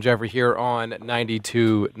Giannotto and Jeffrey here on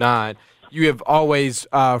 92.9. You have always,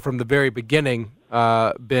 from the very beginning,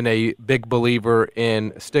 been a big believer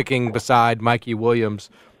in sticking beside Mikey Williams.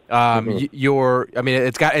 Is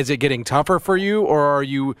it getting tougher for you, or are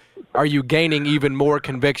you gaining even more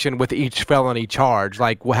conviction with each felony charge?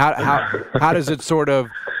 Like, how does it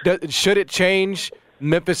should it change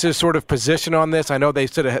Memphis's sort of position on this? I know they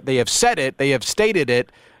have stated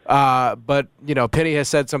it. But Penny has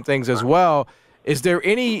said some things as well. Is there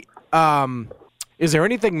anything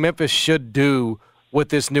Memphis should do with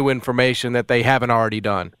this new information that they haven't already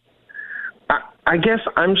done? I guess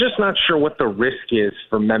I'm just not sure what the risk is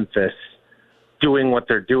for Memphis doing what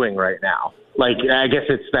they're doing right now. Like, I guess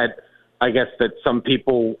that some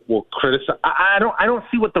people will criticize. I don't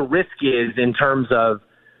see what the risk is in terms of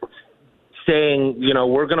saying,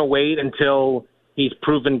 we're going to wait until he's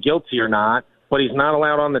proven guilty or not, but he's not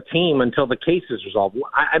allowed on the team until the case is resolved.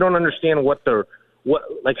 I don't understand how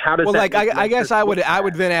does well, that. I guess I would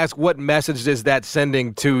then ask, what message is that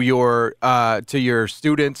sending to your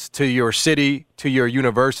students, to your city, to your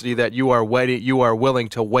university, that you are willing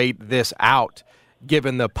to wait this out,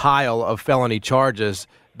 given the pile of felony charges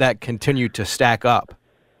that continue to stack up?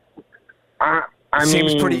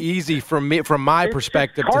 Seems pretty easy from my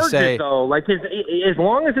perspective to say. Though, as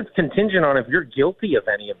long as it's contingent on if you're guilty of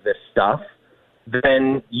any of this stuff,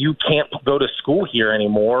 then you can't go to school here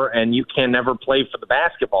anymore, and you can never play for the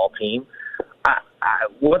basketball team.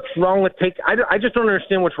 What's wrong with I just don't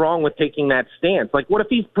understand what's wrong with taking that stance. Like, what if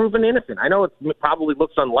he's proven innocent? I know it probably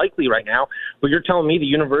looks unlikely right now, but you're telling me the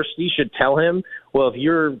university should tell him, well, if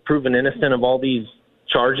you're proven innocent of all these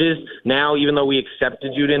charges, now, even though we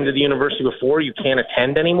accepted you into the university before, you can't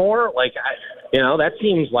attend anymore? That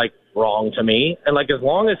seems like wrong to me. And as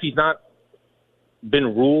long as he's not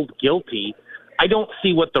been ruled guilty, I don't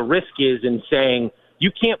see what the risk is in saying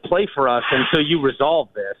you can't play for us until you resolve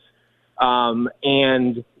this.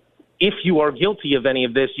 And if you are guilty of any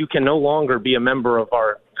of this, you can no longer be a member of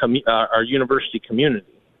our university community.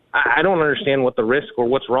 I don't understand what the risk or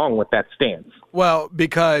what's wrong with that stance. Well,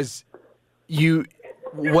 because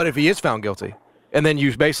what if he is found guilty? And then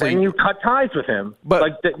you basically – and you cut ties with him.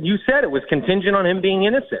 But you said it was contingent on him being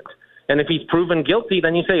innocent. And if he's proven guilty,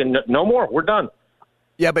 then you say, no more, we're done.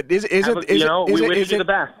 Yeah, but isn't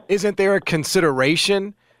there a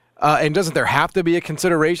consideration, and doesn't there have to be a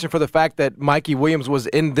consideration for the fact that Mikey Williams was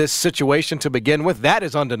in this situation to begin with? That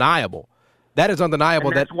is undeniable. That is undeniable.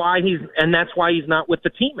 And that's why he's not with the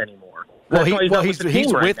team anymore. Well, he's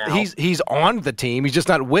on the team. He's just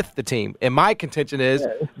not with the team. And my contention is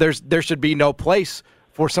there should be no place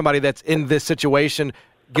for somebody that's in this situation,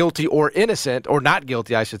 guilty or innocent, or not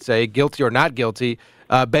guilty, I should say, guilty or not guilty,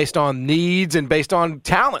 based on needs and based on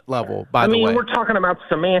talent level, by the way. I mean, we're talking about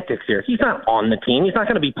semantics here. He's not on the team. He's not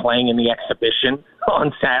going to be playing in the exhibition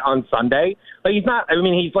on Sunday. Like, he's not. I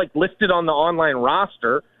mean, he's like listed on the online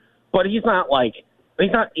roster, but he's not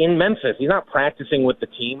in Memphis. He's not practicing with the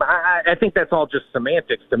team. I think that's all just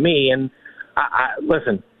semantics to me. And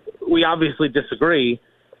listen, we obviously disagree.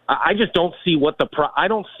 I just don't see what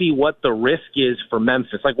the risk is for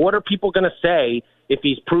Memphis. Like, what are people going to say if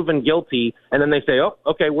he's proven guilty, and then they say, "Oh,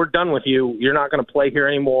 okay, we're done with you. You're not going to play here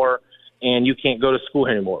anymore, and you can't go to school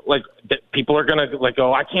anymore." Like, people are going to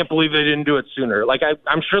 "Oh, I can't believe they didn't do it sooner." Like,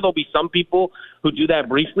 I'm sure there'll be some people who do that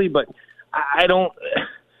briefly, but I don't.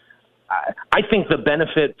 I think the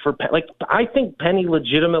benefit I think Penny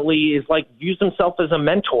legitimately is views himself as a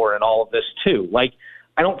mentor in all of this too. Like,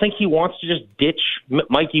 I don't think he wants to just ditch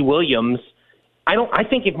Mikey Williams. I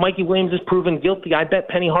think if Mikey Williams is proven guilty, I bet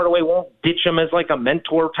Penny Hardaway won't ditch him as a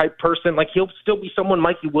mentor type person. Like, he'll still be someone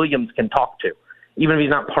Mikey Williams can talk to, even if he's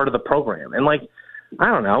not part of the program. And I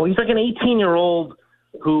don't know, he's an 18-year-old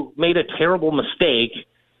who made a terrible mistake,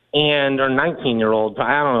 or 19-year-old.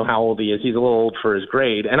 I don't know how old he is. He's a little old for his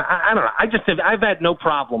grade. And I don't know. I've had no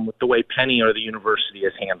problem with the way Penny or the university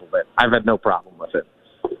has handled it. I've had no problem with it.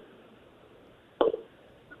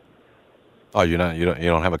 Oh, you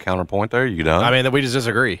don't have a counterpoint there? You don't? I mean, we just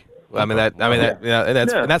disagree.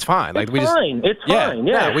 That's fine. It's fine.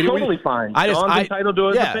 Yeah, it's totally fine. John's entitled to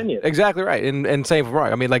his opinion. Exactly right. And same for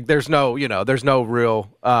Mark. I mean, there's no real.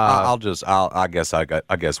 I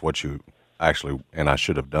guess what you actually, and I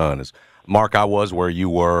should have done is, Mark, I was where you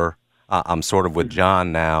were. I'm sort of with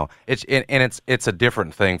John now. It's a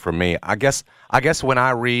different thing for me. I guess when I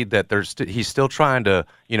read that he's still trying to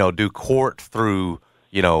do court through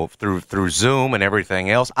Zoom and everything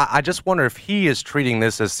else. I just wonder if he is treating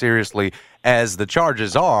this as seriously as the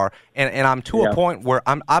charges are. And I'm to a point where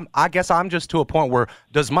I guess I'm just to a point where,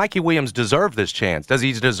 does Mikey Williams deserve this chance? Does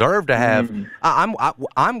he deserve to have?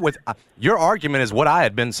 I'm with your argument is what I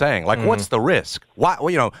had been saying. What's the risk? Why?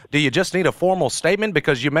 Do you just need a formal statement?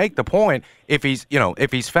 Because you make the point, if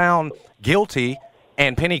he's found guilty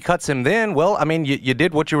and Penny cuts him, then you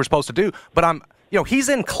did what you were supposed to do. But he's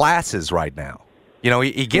in classes right now.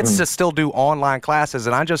 He gets to still do online classes,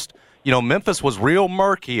 and I just, Memphis was real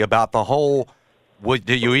murky about the whole,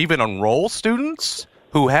 do you even enroll students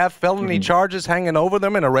who have felony charges hanging over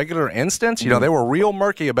them in a regular instance? They were real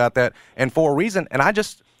murky about that, and for a reason. And I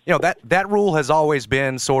just, that rule has always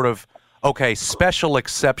been sort of, okay, special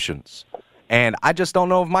exceptions. And I just don't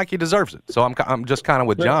know if Mikey deserves it. So I'm just kind of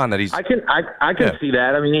with John that he's. I can see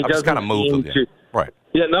that. I mean, he doesn't kind of moved with you. Right.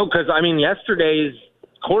 Yeah, no, because yesterday's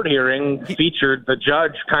court hearing featured the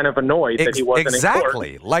judge kind of annoyed that he wasn't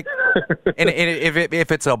exactly in court. And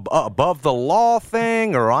if it's a above the law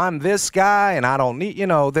thing, or I'm this guy and I don't need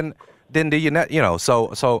then do you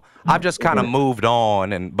so I've just kind of moved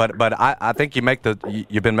on. But I think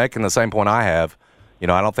you've been making the same point I have. I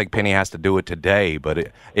don't think Penny has to do it today,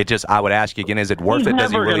 but it just, I would ask you again, is it worth it?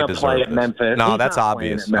 Does he really deserve it? Memphis. No, that's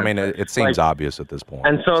obvious. I mean, it seems obvious at this point.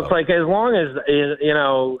 And so it's as long as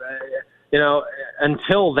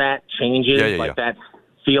until that changes, that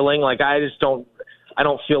feeling, I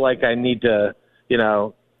don't feel like I need to,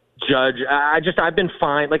 judge. I've been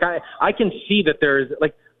fine. I can see that there's,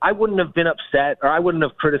 I wouldn't have been upset, or I wouldn't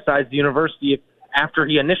have criticized the university after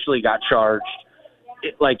he initially got charged.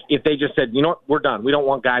 If they just said, you know what, we're done. We don't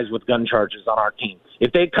want guys with gun charges on our team.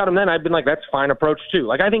 If they cut him then, I'd been that's a fine approach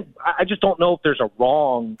too. I just don't know if there's a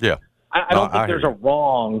wrong. Yeah. I don't think there's a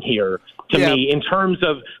wrong here to me in terms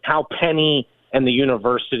of how Penny and the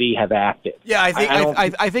university have acted. Yeah,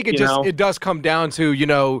 I think it it does come down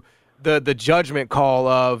to the judgment call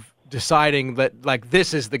of deciding that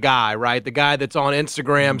this is the guy, right? The guy that's on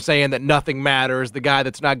Instagram saying that nothing matters, the guy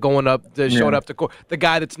that's not going up to showing up to court, the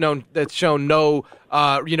guy that's shown no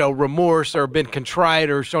remorse or been contrite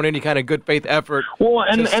or shown any kind of good faith effort. Well,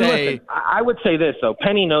 and listen, I would say this though: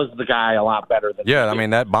 Penny knows the guy a lot better than. Yeah, I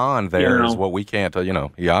mean that bond there is what we can't.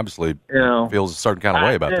 He obviously feels a certain kind of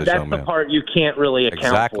way about this young man. That's the part you can't really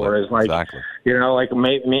account for. Is like,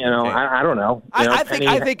 maybe I don't know. I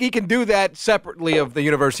think he can do that separately of the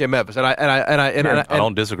University of Memphis, and I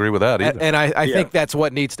don't disagree with that either. And I think that's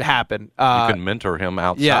what needs to happen. You can mentor him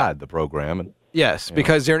outside the program, and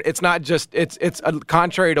because it's not just it's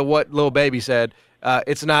contrary to what Lil Baby said.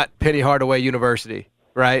 It's not Penny Hardaway University,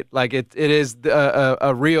 right? Like it is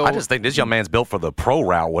a real. I just think this young man's built for the pro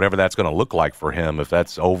route, whatever that's going to look like for him, if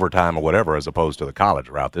that's overtime or whatever, as opposed to the college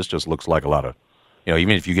route. This just looks like a lot of.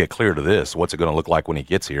 Even if you get clear to this, what's it going to look like when he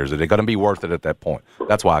gets here? Is it going to be worth it at that point?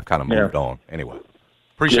 That's why I've kind of moved on. Anyway,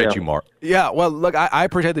 appreciate you, Mark. Yeah, well, look, I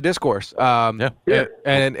appreciate the discourse. And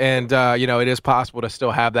it is possible to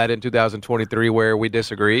still have that in 2023 where we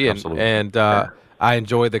disagree. And I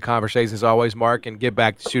enjoy the conversations as always, Mark, and get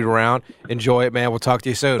back to shoot around. Enjoy it, man. We'll talk to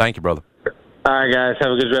you soon. Thank you, brother. All right, guys.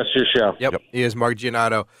 Have a good rest of your show. Yep. He is Mark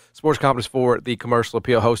Giannotto, sports columnist for the Commercial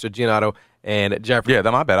Appeal, host of Giannotto and Jeffrey. Yeah,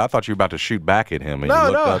 my bad. I thought you were about to shoot back at him.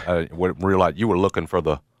 And realized you were looking for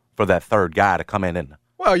that third guy to come in and.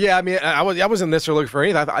 Well, yeah, I mean, I wasn't necessarily for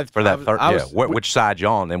anything. Which side you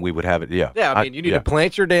on, then we would have it, Yeah, I mean, you need to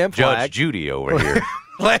plant your damn flag. Judge Judy over here.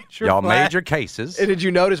 Plant your Y'all flag. made your cases. And did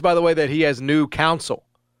you notice, by the way, that he has new counsel?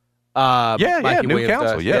 Mikey new Williams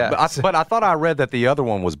counsel, does. yeah. But I thought I read that the other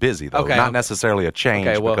one was busy, though. Not necessarily a change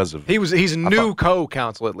because of. He's new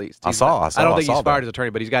co-counsel at least. I saw. I don't think he's fired as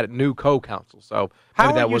attorney, but he's got a new co-counsel. So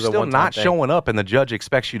how that are you was still not showing up, and the judge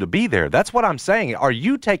expects you to be there? That's what I'm saying. Are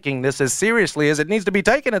you taking this as seriously as it needs to be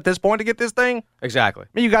taken at this point to get this thing? Exactly. I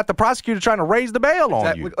mean, you got the prosecutor trying to raise the bail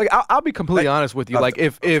on you. Like, I'll be completely honest with you. Like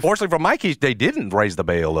if fortunately for Mikey, they didn't raise the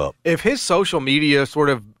bail up. If his social media sort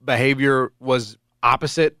of behavior was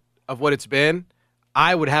opposite of what it's been,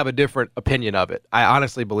 I would have a different opinion of it. I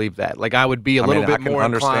honestly believe that. Like, I would be a little bit more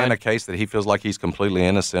inclined. I can understand a case that he feels like he's completely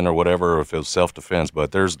innocent or whatever, or if it was self-defense,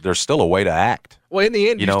 but there's still a way to act. Well, in the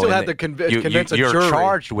end, you still have to convince a jury. You're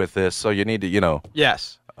charged with this, so you need to,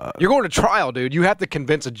 Yes. You're going to trial, dude. You have to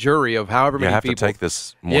convince a jury of however many people. You have to take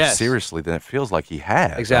this more seriously than it feels like he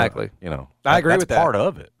has. Exactly. I agree with that. That's part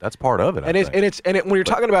of it. That's part of it. And when you're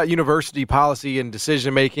talking about university policy and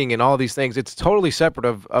decision making and all these things, it's totally separate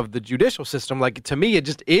of the judicial system. Like, to me, it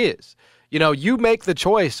just is. You make the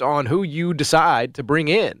choice on who you decide to bring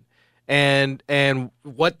in, and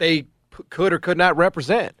what they could or could not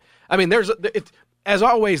represent. I mean, as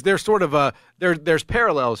always, there's sort of there's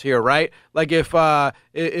parallels here, right? Like if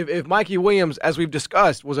Mikey Williams, as we've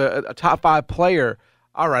discussed, was a top 5 player,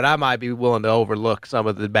 all right, I might be willing to overlook some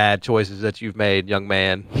of the bad choices that you've made, young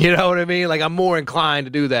man. You know what I mean? Like, I'm more inclined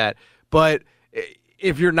to do that. But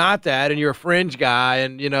if you're not that and you're a fringe guy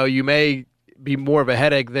and, you may be more of a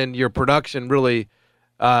headache than your production really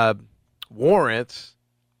warrants,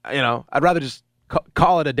 I'd rather just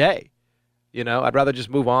call it a day. I'd rather just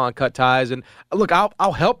move on, cut ties, and look,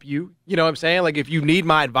 I'll help you. You know what I'm saying? Like, if you need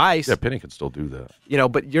my advice. Yeah, Penny can still do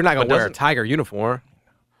that. But you're not going to wear a Tiger uniform.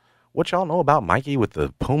 What y'all know about Mikey with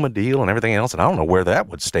the Puma deal and everything else, and I don't know where that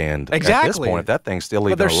would stand at this point if that thing's still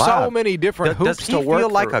even alive. But there's so many different hoops to work through. Does he feel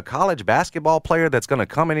like a college basketball player that's going to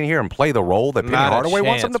come in here and play the role that Penny Hardaway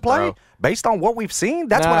wants him to play? Bro. Based on what we've seen?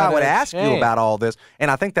 That's what I would ask you about all this, and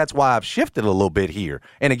I think that's why I've shifted a little bit here.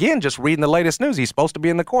 And again, just reading the latest news, he's supposed to be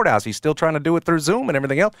in the courthouse. He's still trying to do it through Zoom and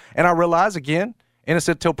everything else. And I realize, again,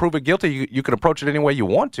 innocent till proven guilty, you can approach it any way you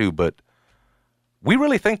want to, but we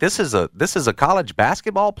really think this is a college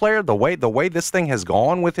basketball player, the way this thing has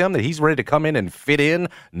gone with him, that he's ready to come in and fit in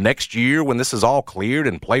next year when this is all cleared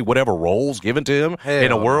and play whatever roles given to him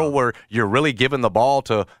in a world where you're really giving the ball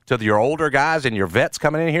to your older guys and your vets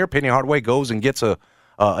coming in here. Penny Hardaway goes and gets a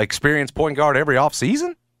experienced point guard every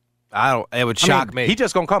offseason. It would shock me. He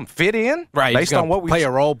just gonna come fit in, right? Based on what we play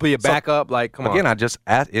a role, be a backup. Come on.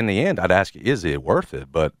 Again, in the end, I'd ask you, is it worth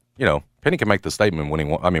it? But Penny can make the statement when he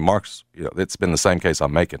wants. I mean, Mark's. It's been the same case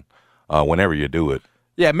I'm making. Whenever you do it.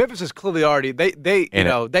 Yeah, Memphis is clearly already they've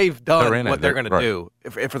done what they're going to do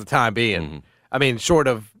for the time being. Mm-hmm. I mean, short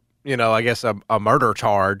of I guess a murder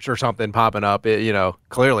charge or something popping up.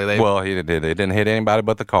 Clearly they. Well, it didn't hit anybody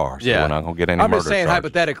but the car. So we're not going to get any. I'm murder just saying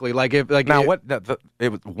charges. hypothetically,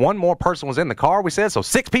 it was one more person was in the car. We said so.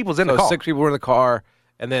 6 people was in the car. 6 people were in the car,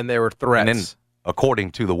 and then there were threats. And then,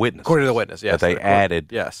 according to the witness. Yes, that they added.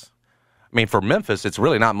 Yes. I mean, for Memphis, it's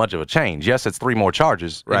really not much of a change. Yes, it's 3 more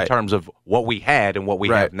charges in terms of what we had and what we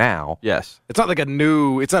have now. Yes. It's not a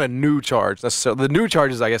new charge necessarily. The new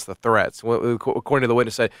charge is, I guess, the threats. According to the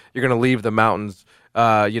witness, said you're going to leave the mountains,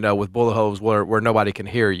 with bullet holes where nobody can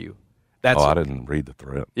hear you. I didn't read the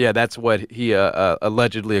threat. Yeah, that's what he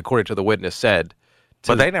allegedly, according to the witness, said.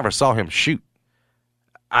 But they never saw him shoot.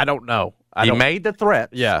 I don't know. He made the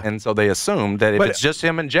threat, and so they assumed that if it's just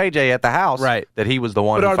him and JJ at the house, that he was the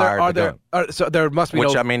one who fired the gun. So there must be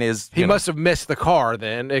Which, I mean, is... He must have missed the car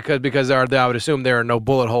then, because I would assume there are no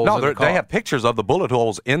bullet holes in the car. They have pictures of the bullet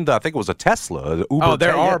holes in I think it was a Tesla. Uber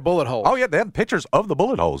there are bullet holes. Oh, yeah, they have pictures of the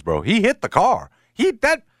bullet holes, bro. He hit the car.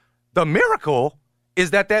 The miracle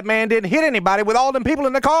is that man didn't hit anybody with all them people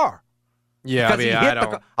in the car.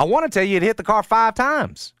 Yeah, I want to tell you it hit the car 5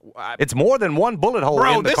 times. It's more than one bullet hole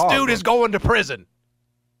in the car. Bro, this dude is going to prison.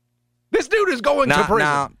 This dude is going to prison.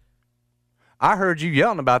 Now, I heard you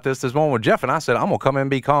yelling about this morning with Jeff, and I said, I'm going to come in and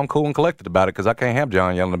be calm, cool, and collected about it because I can't have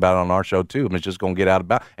John yelling about it on our show, too. I'm just going to get out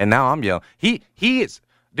about it. And now I'm yelling. He is,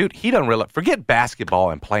 dude, he doesn't realize. Forget basketball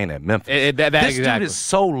and playing at Memphis. This dude is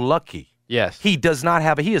so lucky. Yes. He does not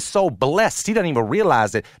have he is so blessed. He doesn't even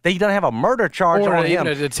realize it. That he doesn't have a murder charge on him.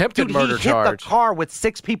 An attempted murder charge. He hit the car with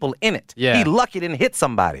 6 people in it. Yeah. He lucky didn't hit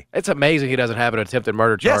somebody. It's amazing he doesn't have an attempted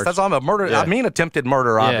murder charge. Yes, that's all a murder. Yeah. I mean attempted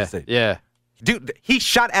murder, obviously. Yeah. Dude, he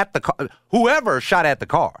shot at the car. Whoever shot at the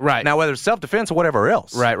car. Right. Now, whether it's self-defense or whatever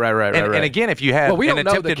else. Right. And again, if you had an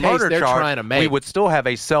attempted murder charge, we would still have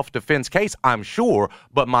a self-defense case, I'm sure.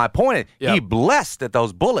 But my point is, he blessed that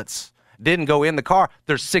those bullets didn't go in the car.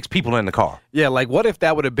 There's 6 people in the car. Yeah, like what if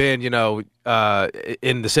that would have been, in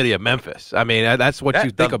the city of Memphis? I mean, that's what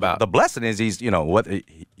you think about. The blessing is you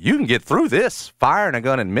can get through this, firing a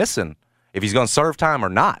gun and missing, if he's going to serve time or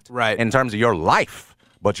not. Right. In terms of your life.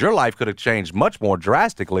 But your life could have changed much more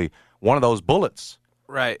drastically. One of those bullets.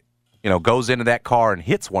 Right. Goes into that car and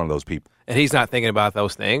hits one of those people. And he's not thinking about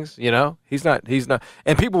those things, He's not.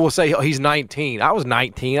 And people will say, oh, he's 19. I was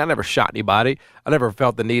 19. I never shot anybody. I never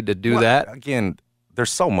felt the need to do that. Again,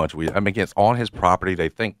 there's so much. It's on his property. They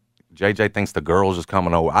think, JJ thinks the girl's just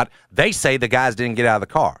coming over. They say the guys didn't get out of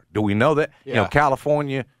the car. Do we know that? Yeah.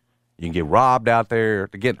 California, you can get robbed out there.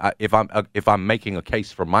 Again, if I'm making a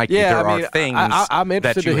case for Mikey, there are things I'm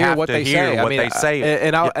interested that you to hear have what to they hear say. what they say.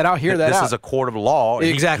 And I'll hear that. This is a court of law.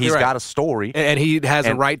 Exactly. He's got a story, and he has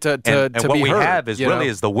a right to be heard. And what we have is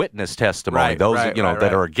is the witness testimony. Those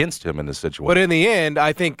that are against him in this situation. But in the end,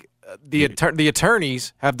 I think the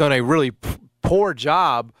attorneys have done a really poor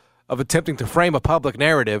job of attempting to frame a public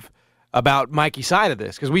narrative about Mikey's side of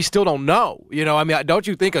this, because we still don't know. Don't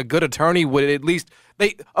you think a good attorney would at least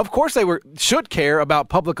of course they should care about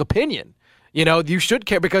public opinion. You should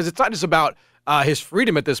care, because it's not just about his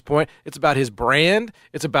freedom at this point. It's about his brand.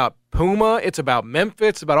 It's about Puma. It's about Memphis.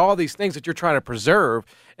 It's about all these things that you're trying to preserve.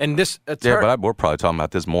 And this but we're probably talking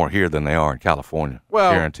about this more here than they are in California.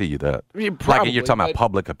 Well, I guarantee you that. Probably, like you're talking about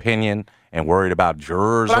public opinion and worried about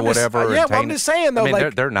jurors or whatever. I'm just saying though.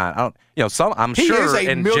 They're not. Some. I'm he sure. Is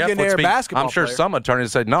a millionaire basketball I'm sure player. some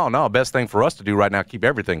attorneys said, no. Best thing for us to do right now, keep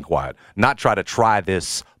everything quiet, not try to try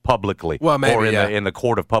this publicly or in the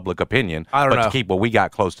court of public opinion. I don't know. To keep what we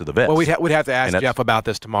got close to the vest. Well, we'd have to ask Jeff about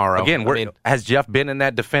this tomorrow. Again, has Jeff been in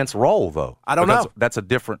that defense role though? I don't know. That's a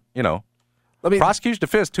different. Prosecution,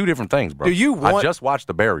 defense, 2 different things, bro. I just watched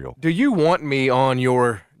The Burial. Do you want me on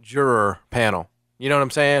your juror panel? You know what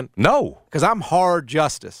I'm saying? No. Because I'm hard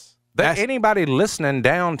justice. Anybody listening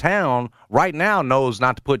downtown right now knows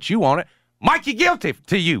not to put you on it. Mikey, guilty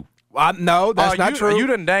to you. No, that's not true. You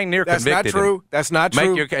done dang near convicted him. That's not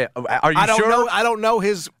true. Are you sure? I don't know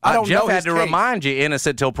his. I don't Jeff know his had to case. remind you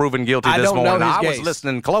innocent till proven guilty this morning. I was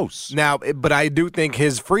listening close. Now, but I do think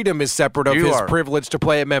his freedom is separate of his privilege to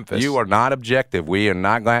play at Memphis. You are not objective. We are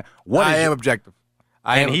not glad. I am objective.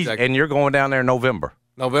 And you're going down there in November.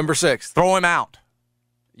 November 6th. Throw him out.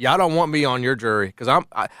 Y'all don't want me on your jury, because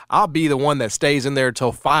I'll be the one that stays in there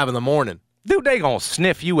till 5 in. Dude, they gonna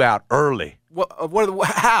sniff you out early.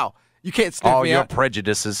 How? You can't sniff me out. All your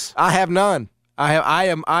prejudices. I have none. I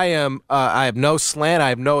have no slant. I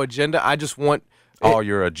have no agenda. I just want all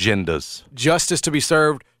your agendas. Justice to be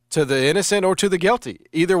served to the innocent or to the guilty.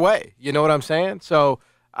 Either way. You know what I'm saying? So,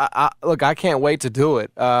 look, I can't wait to do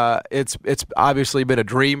it. It's obviously been a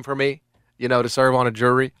dream for me, to serve on a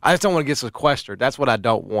jury. I just don't want to get sequestered. That's what I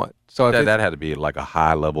don't want. So that had to be like a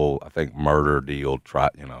high level, I think, murder deal.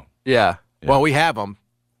 Yeah. Well, we have them,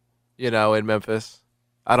 in Memphis.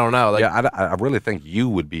 I don't know. I really think you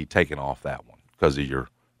would be taken off that one because of your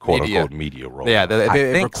quote-unquote media role. Yeah,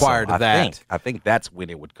 it required that. I think that's when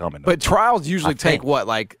it would come in. But trials usually take,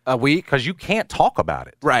 like a week? Because you can't talk about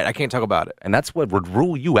it. Right, I can't talk about it. And that's what would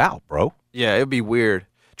rule you out, bro. Yeah, it'd be weird.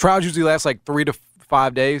 Trials usually last like 3 to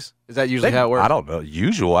 5 days. Is that usually how it works? I don't know.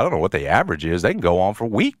 I don't know what the average is. They can go on for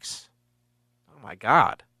weeks. Oh, my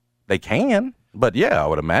God. They can. But, yeah, I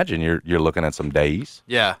would imagine you're looking at some days.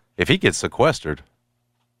 Yeah. If he gets sequestered...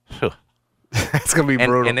 It's gonna be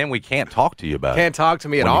brutal. And then we can't talk to you about it. Can't talk to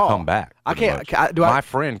me at when all. You come back. I can't. My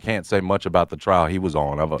friend can't say much about the trial he was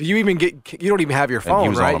on. Do you even get? You don't even have your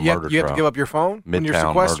phone, right? You have to give up your phone when you're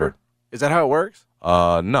sequestered. Murder. Is that how it works?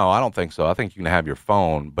 No, I don't think so. I think you can have your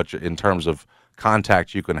phone, but in terms of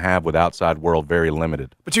contact you can have with outside world, very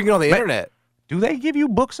limited. But you can get on the internet. Do they give you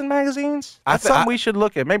books and magazines? That's something we should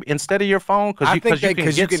look at. Maybe instead of your phone, because you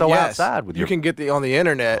can get outside with your. You can get on the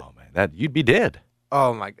internet. Oh man, you'd be dead.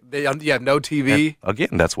 Oh my! You have no TV. And again,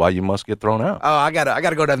 that's why you must get thrown out. Oh, I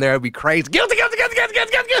gotta go down there. It'd be crazy. Guilty.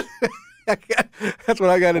 That's what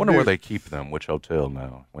I gotta do. I wonder where they keep them. Which hotel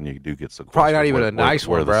now? When you do get sequestered, probably not even a nice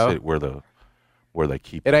one, bro. Where they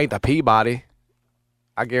keep it ain't the Peabody.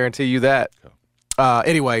 I guarantee you that.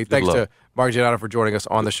 Anyway, thanks to Mark Giannotto for joining us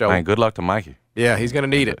on the show. Man, good luck to Mikey. Yeah, he's going to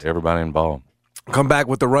need it. Everybody involved. Come back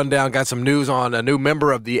with the rundown. Got some news on a new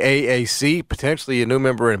member of the AAC, potentially a new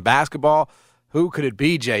member in basketball. Who could it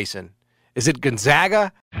be, Jason? Is it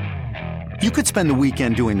Gonzaga? You could spend the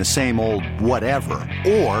weekend doing the same old whatever,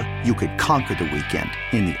 or you could conquer the weekend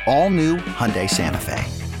in the all-new Hyundai Santa Fe.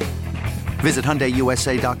 Visit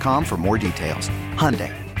HyundaiUSA.com for more details.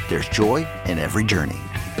 Hyundai, there's joy in every journey.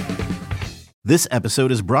 This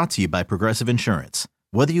episode is brought to you by Progressive Insurance.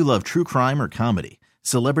 Whether you love true crime or comedy,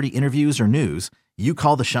 celebrity interviews or news, you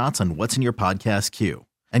call the shots on what's in your podcast queue.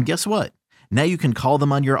 And guess what? Now you can call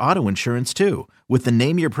them on your auto insurance too with the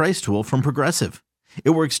Name Your Price tool from Progressive. It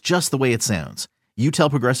works just the way it sounds. You tell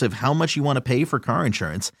Progressive how much you want to pay for car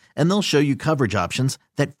insurance, and they'll show you coverage options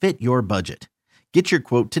that fit your budget. Get your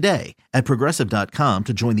quote today at Progressive.com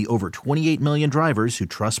to join the over 28 million drivers who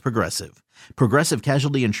trust Progressive. Progressive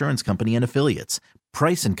Casualty Insurance Company and Affiliates.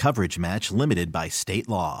 Price and coverage match limited by state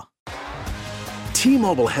law.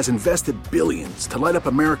 T-Mobile has invested billions to light up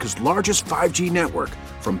America's largest 5G network,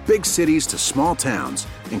 from big cities to small towns,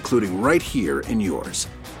 including right here in yours.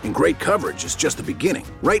 And great coverage is just the beginning.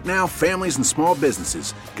 Right now, families and small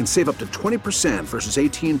businesses can save up to 20% versus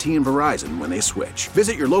AT&T and Verizon when they switch.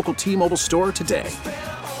 Visit your local T-Mobile store today.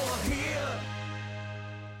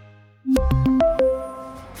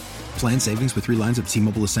 Plan savings with 3 lines of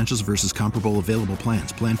T-Mobile Essentials versus comparable available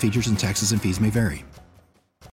plans. Plan features and taxes and fees may vary.